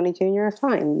Robert Downey Jr.,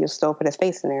 fine. You still put his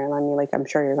face in there. And I mean, like, I'm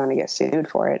sure you're going to get sued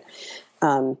for it.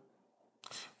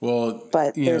 Well,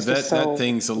 but that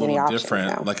thing's a little different.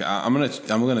 Now. Like I'm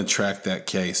gonna track that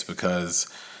case because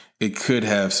it could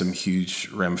have some huge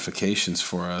ramifications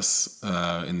for us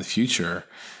in the future.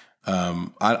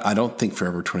 I don't think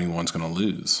Forever 21 is going to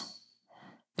lose.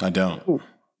 I don't.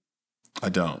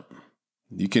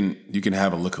 You can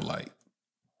have a lookalike.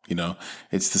 You know,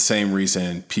 it's the same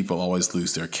reason people always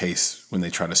lose their case when they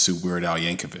try to sue Weird Al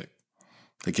Yankovic.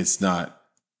 Like it's not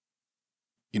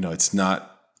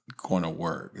going to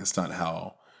work. That's not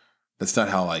how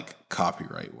like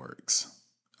copyright works.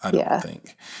 I don't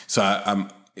think. So I'm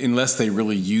unless they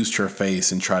really used her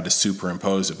face and tried to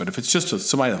superimpose it. But if it's just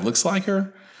somebody that looks like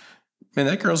her, man,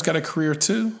 that girl's got a career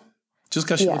too. Just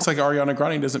because she looks like Ariana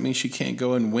Grande doesn't mean she can't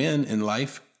go and win in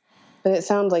life. But it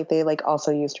sounds like they like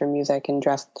also used her music and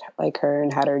dressed like her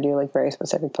and had her do like very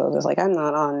specific poses. Like I'm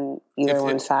not on either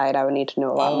one side. I would need to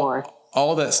know a lot more.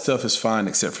 All that stuff is fine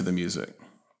except for the music.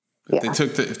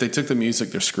 If they took the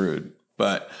music, they're screwed.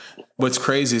 But what's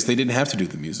crazy is they didn't have to do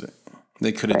the music.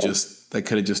 They could have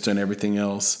just done everything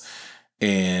else,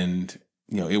 and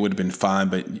it would have been fine.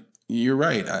 But You're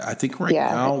right. I think right Yeah.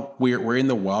 now we're in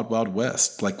the wild, wild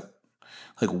west. Like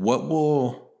what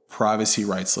will privacy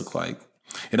rights look like?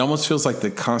 It almost feels like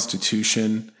the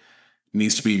Constitution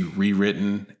needs to be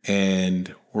rewritten,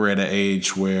 and we're at an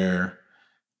age where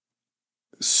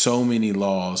so many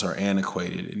laws are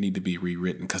antiquated and need to be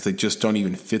rewritten because they just don't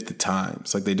even fit the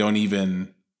times. Like they don't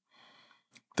even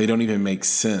make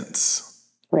sense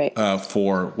Right.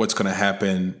 for what's going to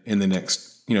happen in the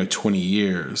next 20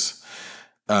 years,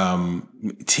 10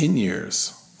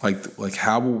 years. Like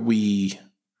how will we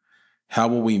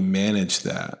manage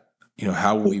that?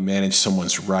 How will we manage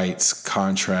someone's rights,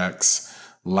 contracts,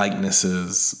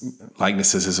 likenesses?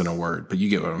 Likenesses isn't a word, but you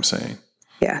get what I'm saying.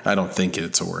 Yeah. I don't think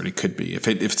it's a word. It could be. If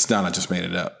it's not, I just made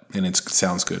it up, and it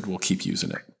sounds good. We'll keep using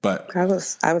it. But I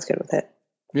was good with it.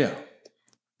 Yeah,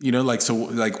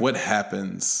 what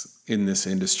happens in this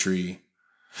industry?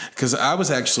 Because I was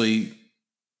actually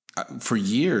for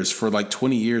years, for like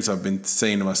 20 years, I've been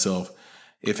saying to myself,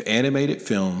 if animated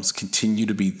films continue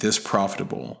to be this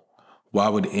profitable, why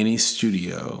would any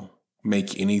studio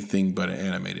make anything but an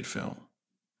animated film?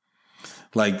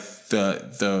 Like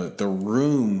the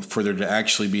room for there to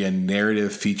actually be a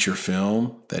narrative feature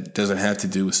film that doesn't have to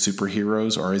do with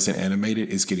superheroes or isn't animated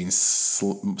is getting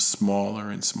smaller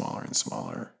and smaller and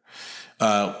smaller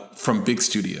from big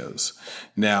studios.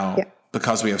 Now,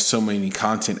 because we have so many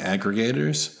content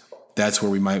aggregators, that's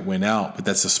where we might win out, but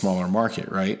that's a smaller market,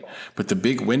 right? But the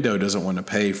big window doesn't want to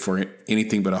pay for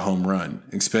anything but a home run,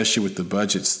 especially with the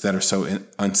budgets that are so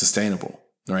unsustainable.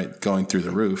 Right, going through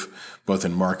the roof, both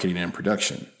in marketing and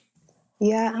production.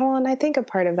 Yeah, well, and I think a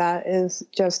part of that is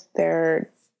just their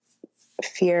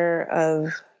fear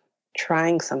of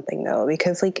trying something, though,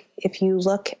 because like if you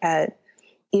look at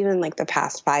even like the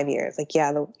past 5 years, like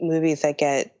the movies that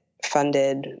get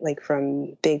funded like from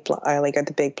are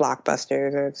the big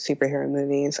blockbusters or superhero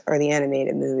movies or the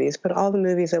animated movies, but all the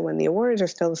movies that win the awards are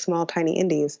still the small, tiny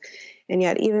indies. And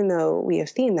yet, even though we have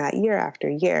seen that year after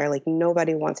year, like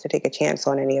nobody wants to take a chance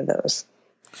on any of those.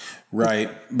 Right.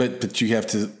 But you have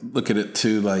to look at it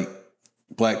too, like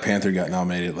Black Panther got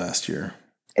nominated last year.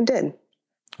 It did.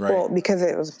 Right. Well, because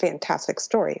it was a fantastic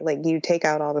story. Like you take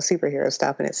out all the superhero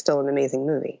stuff and it's still an amazing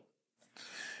movie.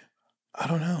 I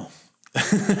don't know.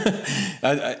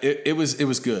 It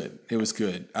was good. It was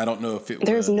good. I don't know if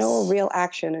There's no real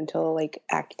action until like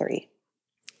Act 3.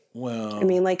 Well, I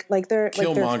mean,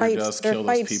 Killmonger does kill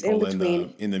those people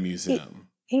in the museum.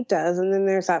 He does, and then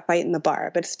there's that fight in the bar.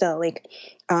 But still, like,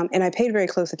 and I paid very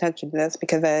close attention to this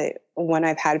because when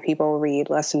I've had people read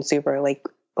Less Than Super, like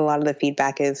a lot of the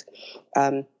feedback is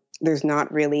there's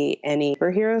not really any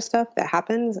superhero stuff that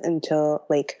happens until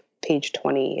like page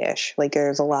 20-ish. Like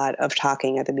there's a lot of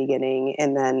talking at the beginning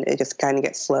and then it just kind of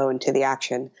gets slow into the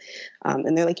action.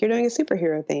 And they're like, you're doing a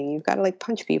superhero thing. You've got to like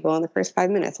punch people in the first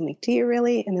 5 minutes. I'm like, do you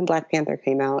really? And then Black Panther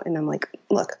came out and I'm like,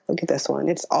 look at this one.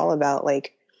 It's all about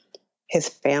like his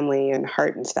family and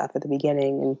heart and stuff at the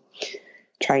beginning and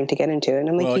trying to get into it. And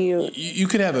I'm like, you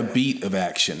could have a beat of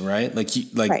action, right?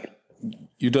 Right.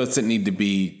 You doesn't need to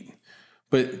be,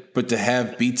 but to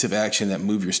have beats of action that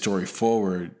move your story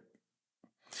forward.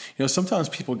 Sometimes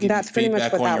people give you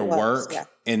feedback on your work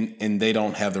and they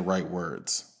don't have the right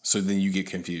words. So then you get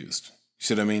confused. You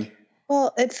see what I mean?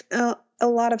 Well, it's a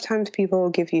lot of times people will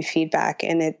give you feedback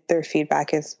and their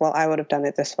feedback is, well, I would have done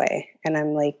it this way. And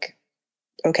I'm like,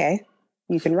 okay,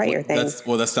 you can write your thing.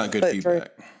 That's not good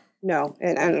feedback. No.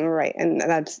 And right. And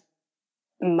that's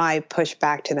my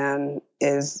pushback to them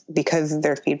is because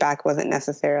their feedback wasn't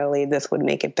necessarily this would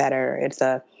make it better. It's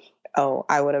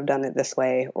I would have done it this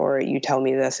way, or you tell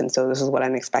me this, and so this is what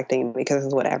I'm expecting because this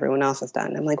is what everyone else has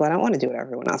done. I'm like, well, I don't want to do what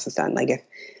everyone else has done. Like, if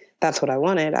that's what I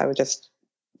wanted, I would just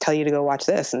tell you to go watch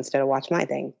this instead of watch my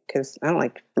thing because I don't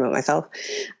like to promote myself.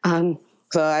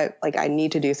 So I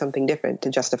need to do something different to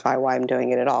justify why I'm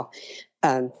doing it at all.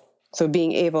 So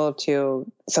being able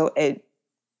to,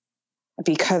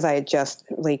 because I had just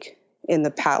like in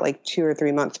the past, like 2 or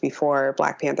 3 months before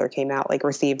Black Panther came out, like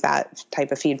received that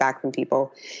type of feedback from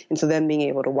people. And so then being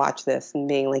able to watch this and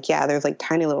being like, yeah, there's like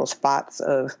tiny little spots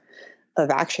of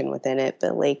action within it,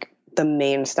 but like the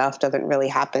main stuff doesn't really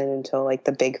happen until like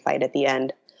the big fight at the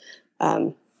end.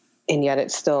 And yet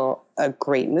it's still a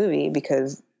great movie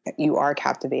because you are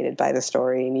captivated by the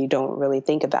story and you don't really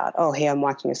think about, oh, hey, I'm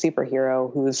watching a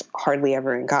superhero who's hardly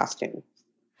ever in costume.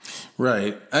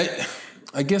 Right.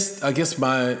 I guess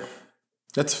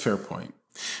that's a fair point.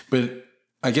 But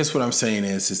I guess what I'm saying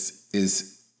is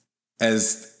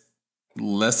as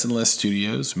less and less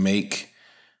studios make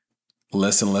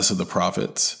less and less of the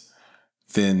profits,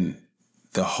 then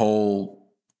the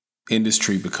whole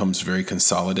industry becomes very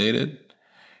consolidated.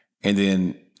 And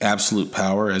then absolute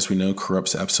power, as we know,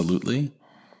 corrupts absolutely.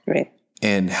 Right.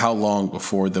 And how long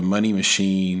before the money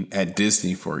machine at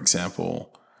Disney, for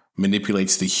example,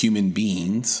 manipulates the human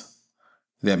beings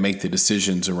that make the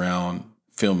decisions around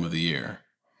film of the year.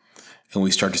 And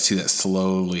we start to see that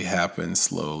slowly happen,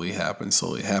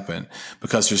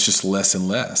 because there's just less and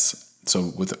less.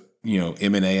 So with,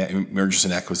 M&A, mergers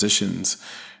and acquisitions,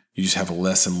 you just have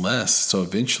less and less. So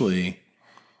eventually,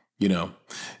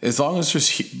 as long as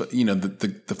there's,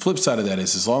 the flip side of that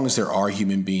is, as long as there are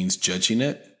human beings judging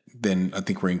it, then I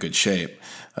think we're in good shape.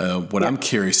 What I'm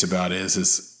curious about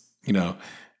is,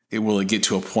 will it get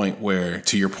to a point where,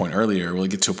 to your point earlier, will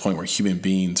it get to a point where human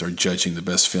beings are judging the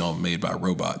best film made by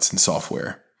robots and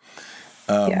software?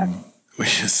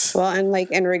 Which is, well, and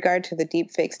like in regard to the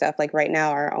deep fake stuff, like right now,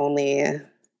 our only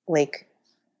like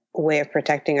way of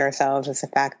protecting ourselves is the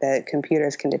fact that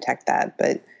computers can detect that,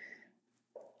 but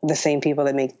the same people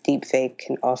that make deep fake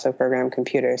can also program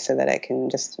computers so that it can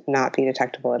just not be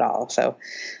detectable at all. So,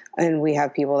 and we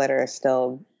have people that are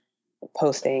still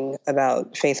posting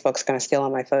about Facebook's going to steal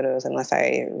all my photos unless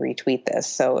I retweet this.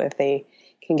 So if they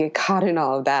can get caught in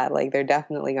all of that, like they're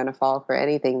definitely going to fall for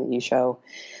anything that you show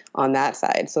on that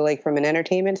side. So like from an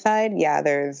entertainment side, yeah,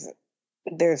 there's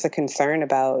a concern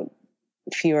about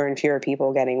fewer and fewer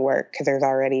people getting work because there's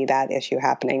already that issue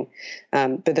happening.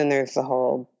 But then there's the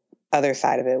whole other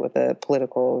side of it with the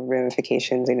political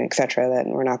ramifications and et cetera that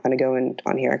we're not going to go in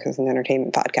on here because it's an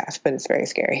entertainment podcast, but it's very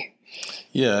scary.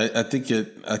 Yeah, I think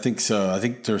so. I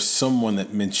think there's someone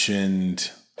that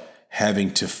mentioned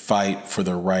having to fight for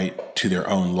the right to their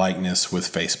own likeness with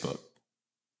Facebook,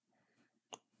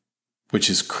 which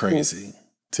is crazy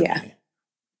to me,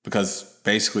 because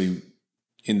basically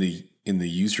in the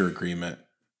user agreement,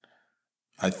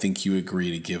 I think you agree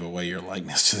to give away your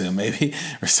likeness to them, maybe,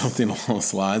 or something along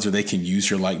those lines, or they can use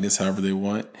your likeness however they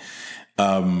want.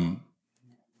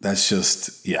 That's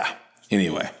just,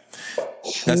 Anyway,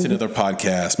 that's another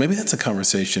podcast. Maybe that's a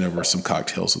conversation over some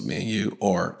cocktails with me and you,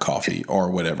 or coffee,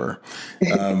 or whatever.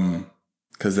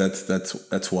 Because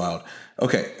that's wild.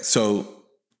 Okay, so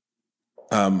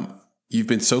you've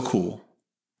been so cool,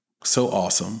 so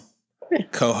awesome,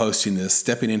 co-hosting this,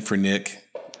 stepping in for Nick.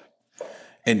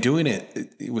 And doing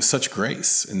it with such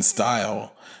grace and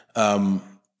style.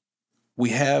 We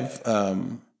have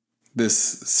this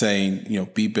saying,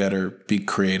 be better, be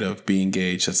creative, be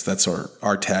engaged. That's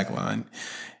our tagline.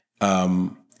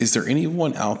 Is there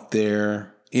anyone out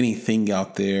there, anything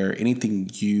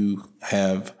you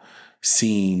have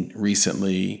seen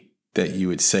recently that you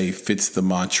would say fits the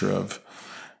mantra of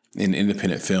an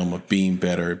independent film of being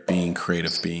better, being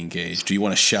creative, being engaged? Do you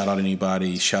want to shout out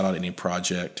anybody, shout out any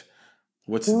project?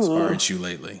 What's inspired you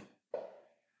lately?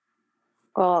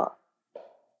 Well,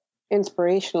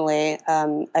 inspirationally,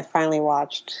 I finally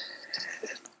watched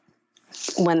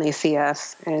When They See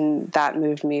Us, and that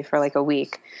moved me for like a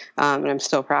week, and I'm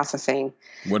still processing.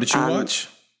 What did you watch?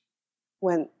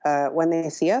 When They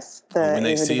See Us, the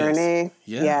Ava DuVernay.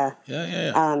 Yeah.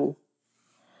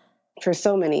 For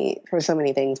so many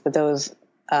things, but those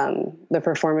the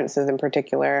performances in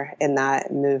particular in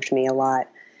that moved me a lot.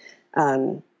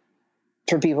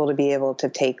 For people to be able to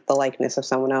take the likeness of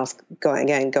someone else,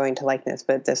 going to likeness,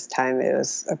 but this time it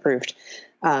was approved,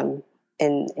 and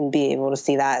be able to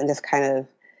see that and just kind of,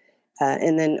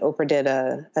 and then Oprah did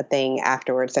a thing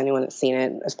afterwards. Anyone that's seen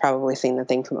it has probably seen the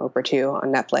thing from Oprah too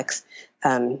on Netflix,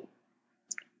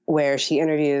 where she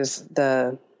interviews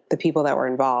the people that were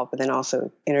involved, but then also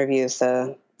interviews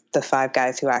the 5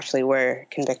 guys who actually were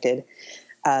convicted.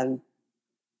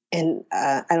 And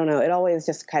I don't know, it always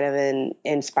just kind of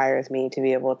inspires me to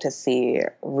be able to see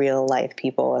real life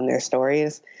people and their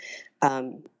stories.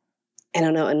 I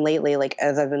don't know. And lately, like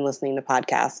as I've been listening to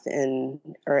podcasts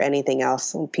or anything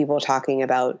else, people talking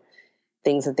about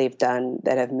things that they've done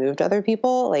that have moved other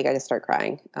people, like I just start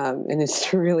crying. And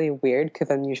it's really weird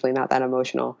because I'm usually not that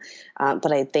emotional.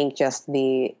 But I think just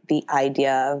the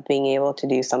idea of being able to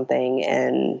do something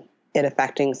and it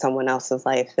affecting someone else's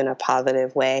life in a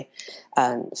positive way.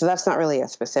 So that's not really a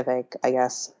specific, I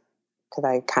guess, because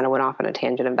I kind of went off on a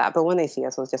tangent of that. But When They See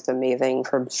Us was just amazing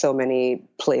from so many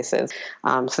places.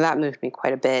 So that moved me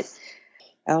quite a bit.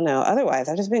 I don't know. Otherwise,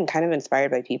 I've just been kind of inspired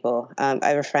by people. I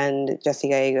have a friend, Jesse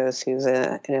Gallegos, who's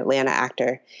an Atlanta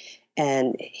actor,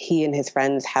 and he and his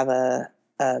friends have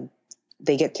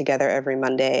they get together every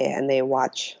Monday and they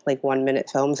watch like 1-minute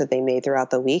films that they made throughout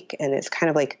the week. And it's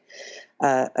kind of like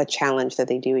a challenge that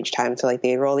they do each time. So like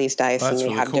they roll these dice and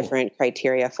they have different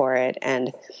criteria for it.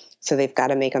 And So they've got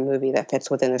to make a movie that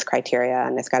fits within this criteria,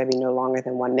 and it's got to be no longer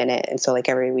than 1 minute. And so like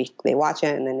every week they watch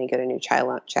it, and then they get a new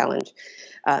challenge.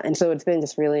 And so it's been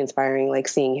just really inspiring, like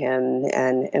seeing him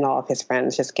and all of his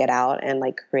friends just get out and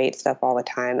like create stuff all the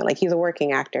time. And like he's a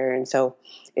working actor, and so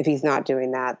if he's not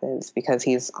doing that, then it's because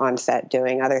he's on set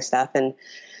doing other stuff. And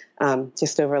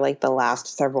just over like the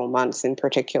last several months in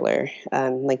particular,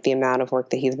 like the amount of work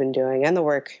that he's been doing and the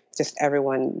work just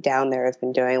everyone down there has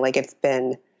been doing, like it's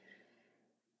been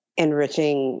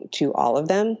enriching to all of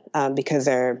them, because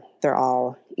they're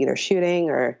all either shooting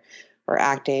or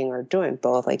acting or doing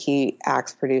both. Like he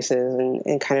acts, produces,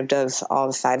 and kind of does all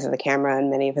the sides of the camera, and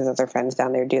many of his other friends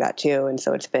down there do that too. And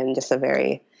so it's been just a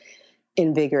very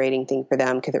invigorating thing for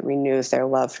them because it renews their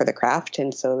love for the craft.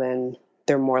 And so then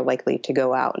they're more likely to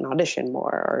go out and audition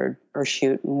more or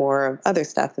shoot more of other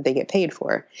stuff that they get paid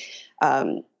for.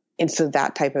 And so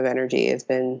that type of energy has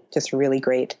been just really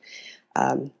great.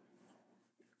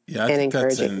 Yeah, I think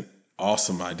that's an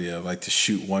awesome idea, like to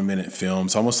shoot 1 minute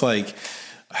films, almost like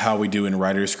how we do in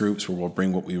writers groups where we'll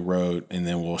bring what we wrote and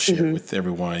then we'll share it with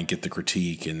everyone and get the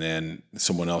critique and then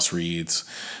someone else reads.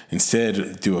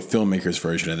 Instead, do a filmmaker's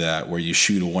version of that where you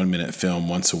shoot a 1 minute film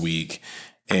once a week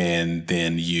and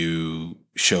then you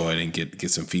show it and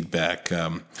get some feedback.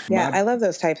 I love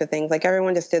those types of things. Like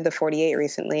everyone just did the 48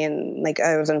 recently, and like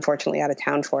I was unfortunately out of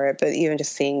town for it, but even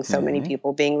just seeing so many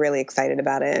people being really excited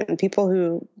about it, and people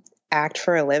who act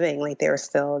for a living, like they were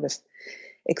still just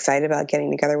excited about getting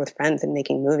together with friends and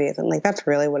making movies. And like that's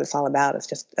really what it's all about. It's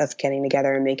just us getting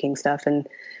together and making stuff. And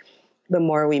the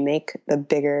more we make, the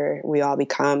bigger we all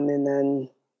become. And then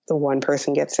the one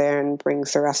person gets there and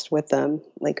brings the rest with them,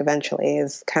 like eventually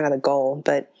is kind of the goal.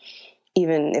 But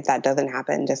even if that doesn't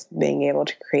happen, just being able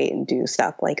to create and do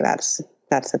stuff, like that's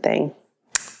the thing.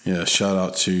 Yeah, shout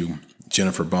out to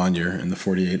Jennifer Bonnier and the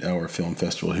 48 Hour Film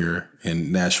Festival here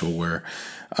in Nashville, where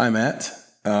I'm at.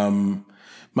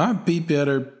 My Be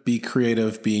Better, Be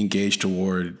Creative, Be Engaged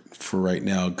award for right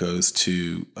now goes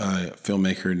to a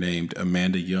filmmaker named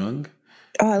Amanda Young.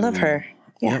 Oh, I love her.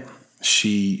 Yeah. Yep.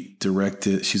 She's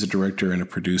a director and a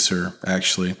producer,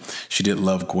 actually. She did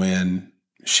Love Gwen.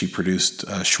 She produced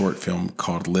a short film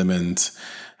called Lemons.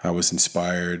 I was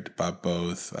inspired by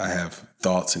both. I have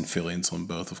thoughts and feelings on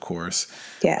both, of course.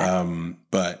 Yeah.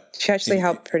 But she actually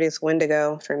helped produce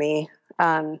Wendigo for me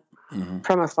from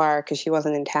afar because she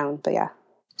wasn't in town. But yeah.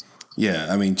 Yeah,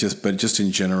 I mean, just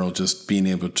in general, just being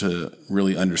able to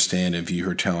really understand and view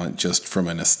her talent just from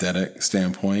an aesthetic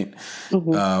standpoint.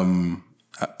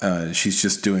 She's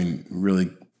just doing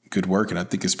really good work, and I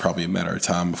think it's probably a matter of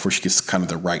time before she gets kind of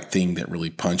the right thing that really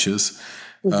punches.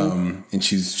 And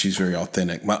she's very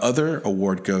authentic. My other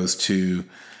award goes to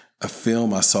a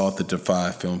film I saw at the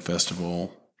Defy Film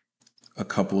Festival a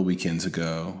couple of weekends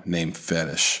ago named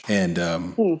Fetish, and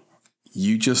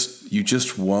you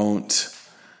just won't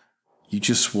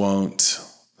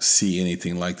see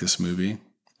anything like this movie.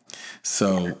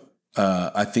 So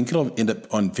I think it'll end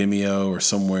up on Vimeo or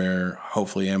somewhere,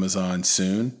 hopefully Amazon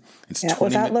soon.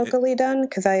 Was that locally done?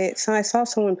 Because I saw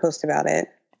someone post about it.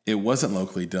 It wasn't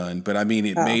locally done, but I mean,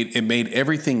 it made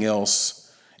everything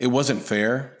else. It wasn't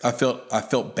fair. I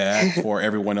felt bad for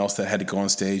everyone else that had to go on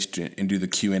stage and do the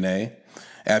Q&A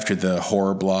after the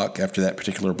horror block, after that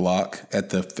particular block at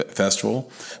the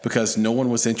festival, because no one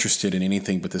was interested in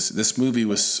anything but this. This movie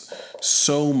was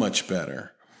so much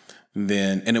better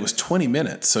than, and it was 20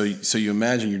 minutes. So you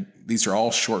imagine these are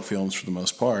all short films for the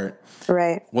most part.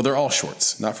 Right. Well, they're all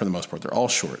shorts, not for the most part. They're all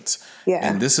shorts. Yeah.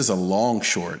 And this is a long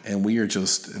short, and we are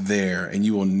just there. And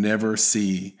you will never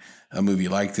see a movie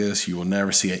like this. You will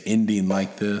never see an ending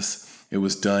like this. It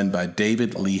was done by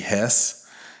David Lee Hess.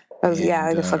 I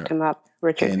just looked him up.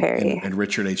 Richard Perry. And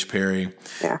Richard H. Perry.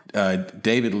 Yeah.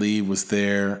 David Lee was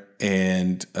there,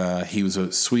 and he was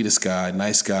a sweetest guy,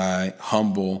 nice guy,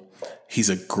 humble.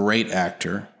 He's a great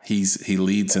actor. He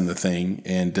leads in the thing,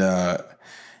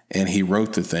 and he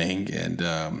wrote the thing.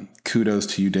 And kudos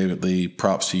to you, David Lee.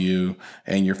 Props to you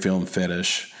and your film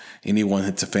Fetish. Anyone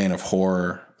that's a fan of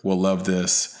horror will love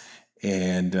this.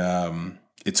 And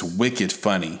it's wicked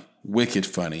funny.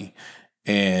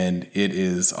 And it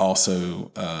is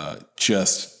also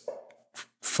just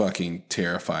fucking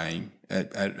terrifying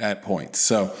at points.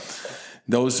 So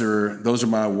those are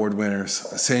my award winners.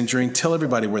 Sandrine, tell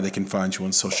everybody where they can find you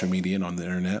on social media and on the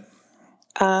internet.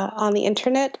 On the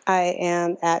internet, I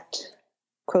am at,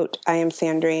 quote, I am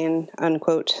Sandrine,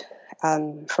 unquote,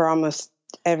 for almost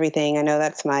everything. I know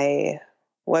that's my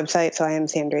website, so I am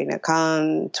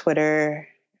Sandrine.com, Twitter,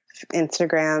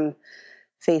 Instagram,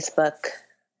 Facebook,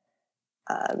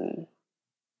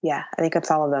 Yeah, I think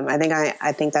it's all of them. I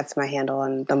think that's my handle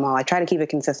on them all. I try to keep it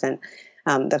consistent.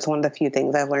 That's one of the few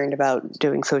things I've learned about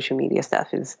doing social media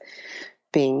stuff is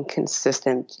being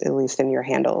consistent, at least in your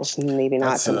handles. Maybe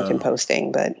not so much in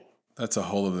posting, but that's a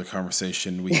whole other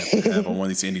conversation we have to have on one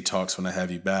of these indie talks when I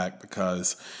have you back,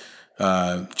 because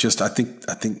I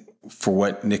think for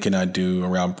what Nick and I do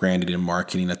around branding and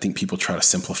marketing, I think people try to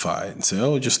simplify it and say,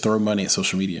 oh, just throw money at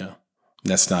social media.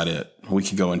 That's not it. We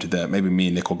can go into that. Maybe me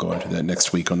and Nick will go into that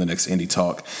next week on the next Indie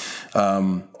Talk.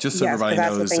 Just so everybody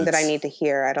knows. That's the thing that I need to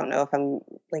hear. I don't know if I'm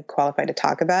qualified to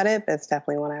talk about it, but it's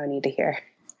definitely one I need to hear.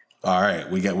 All right.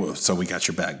 We got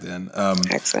your back then.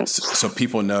 Excellent. So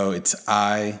people know it's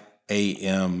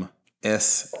IAMSANDRENE,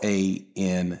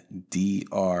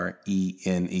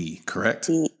 correct?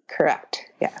 Correct.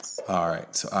 Yes. All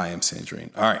right. So I am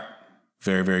Sandrine. All right.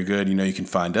 Very, very good. You can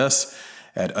find us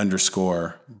at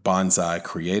 _Bonsai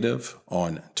Creative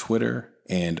on Twitter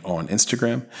and on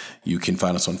Instagram. You can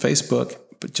find us on Facebook,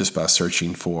 but just by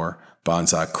searching for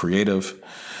Bonsai Creative.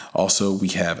 Also, we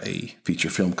have a feature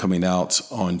film coming out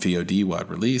on VOD wide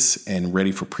release and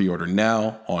ready for pre-order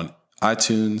now on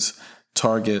iTunes,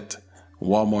 Target,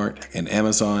 Walmart, and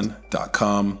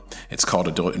Amazon.com. It's called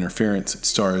Adult Interference. It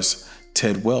stars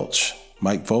Ted Welch,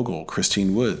 Mike Vogel,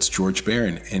 Christine Woods, George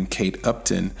Barron, and Kate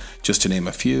Upton, just to name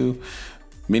a few.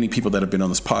 Many people that have been on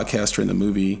this podcast are in the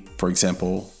movie. For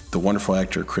example, the wonderful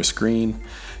actor Chris Green,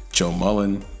 Joe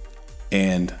Mullen,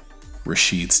 and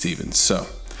Rashid Stevens. So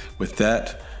with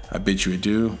that, I bid you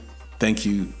adieu. Thank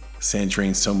you,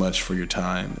 Sandrine, so much for your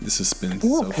time. This has been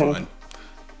so fun.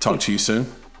 Talk to you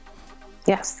soon.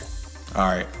 Yes. All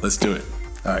right, let's do it.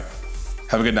 All right.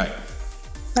 Have a good night.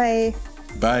 Bye.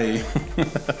 Bye.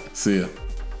 See ya.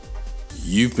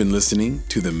 You've been listening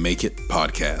to the Make It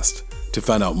Podcast. To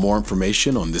find out more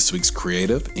information on this week's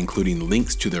creative, including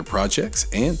links to their projects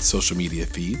and social media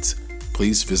feeds,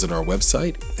 please visit our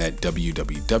website at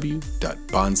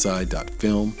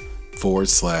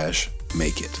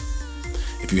www.bonsai.film/makeit.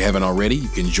 If you haven't already, you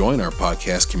can join our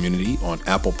podcast community on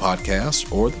Apple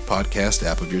Podcasts or the podcast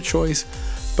app of your choice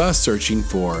by searching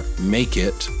for Make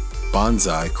It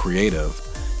Bonsai Creative.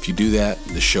 If you do that,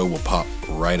 the show will pop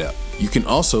right up. You can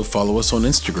also follow us on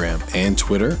Instagram and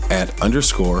Twitter at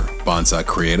 _Bonsai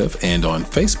Creative and on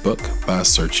Facebook by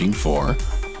searching for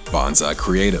Bonsai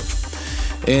Creative.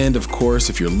 And of course,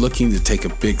 if you're looking to take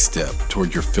a big step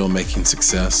toward your filmmaking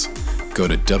success, go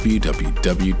to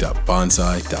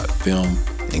www.bonsai.film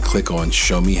and click on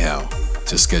Show Me How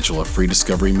to schedule a free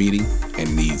discovery meeting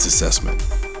and needs assessment.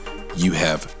 You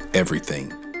have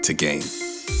everything to gain.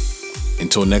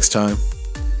 Until next time,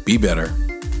 be better,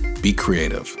 be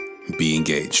creative, be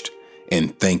engaged,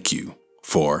 and thank you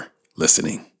for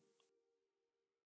listening.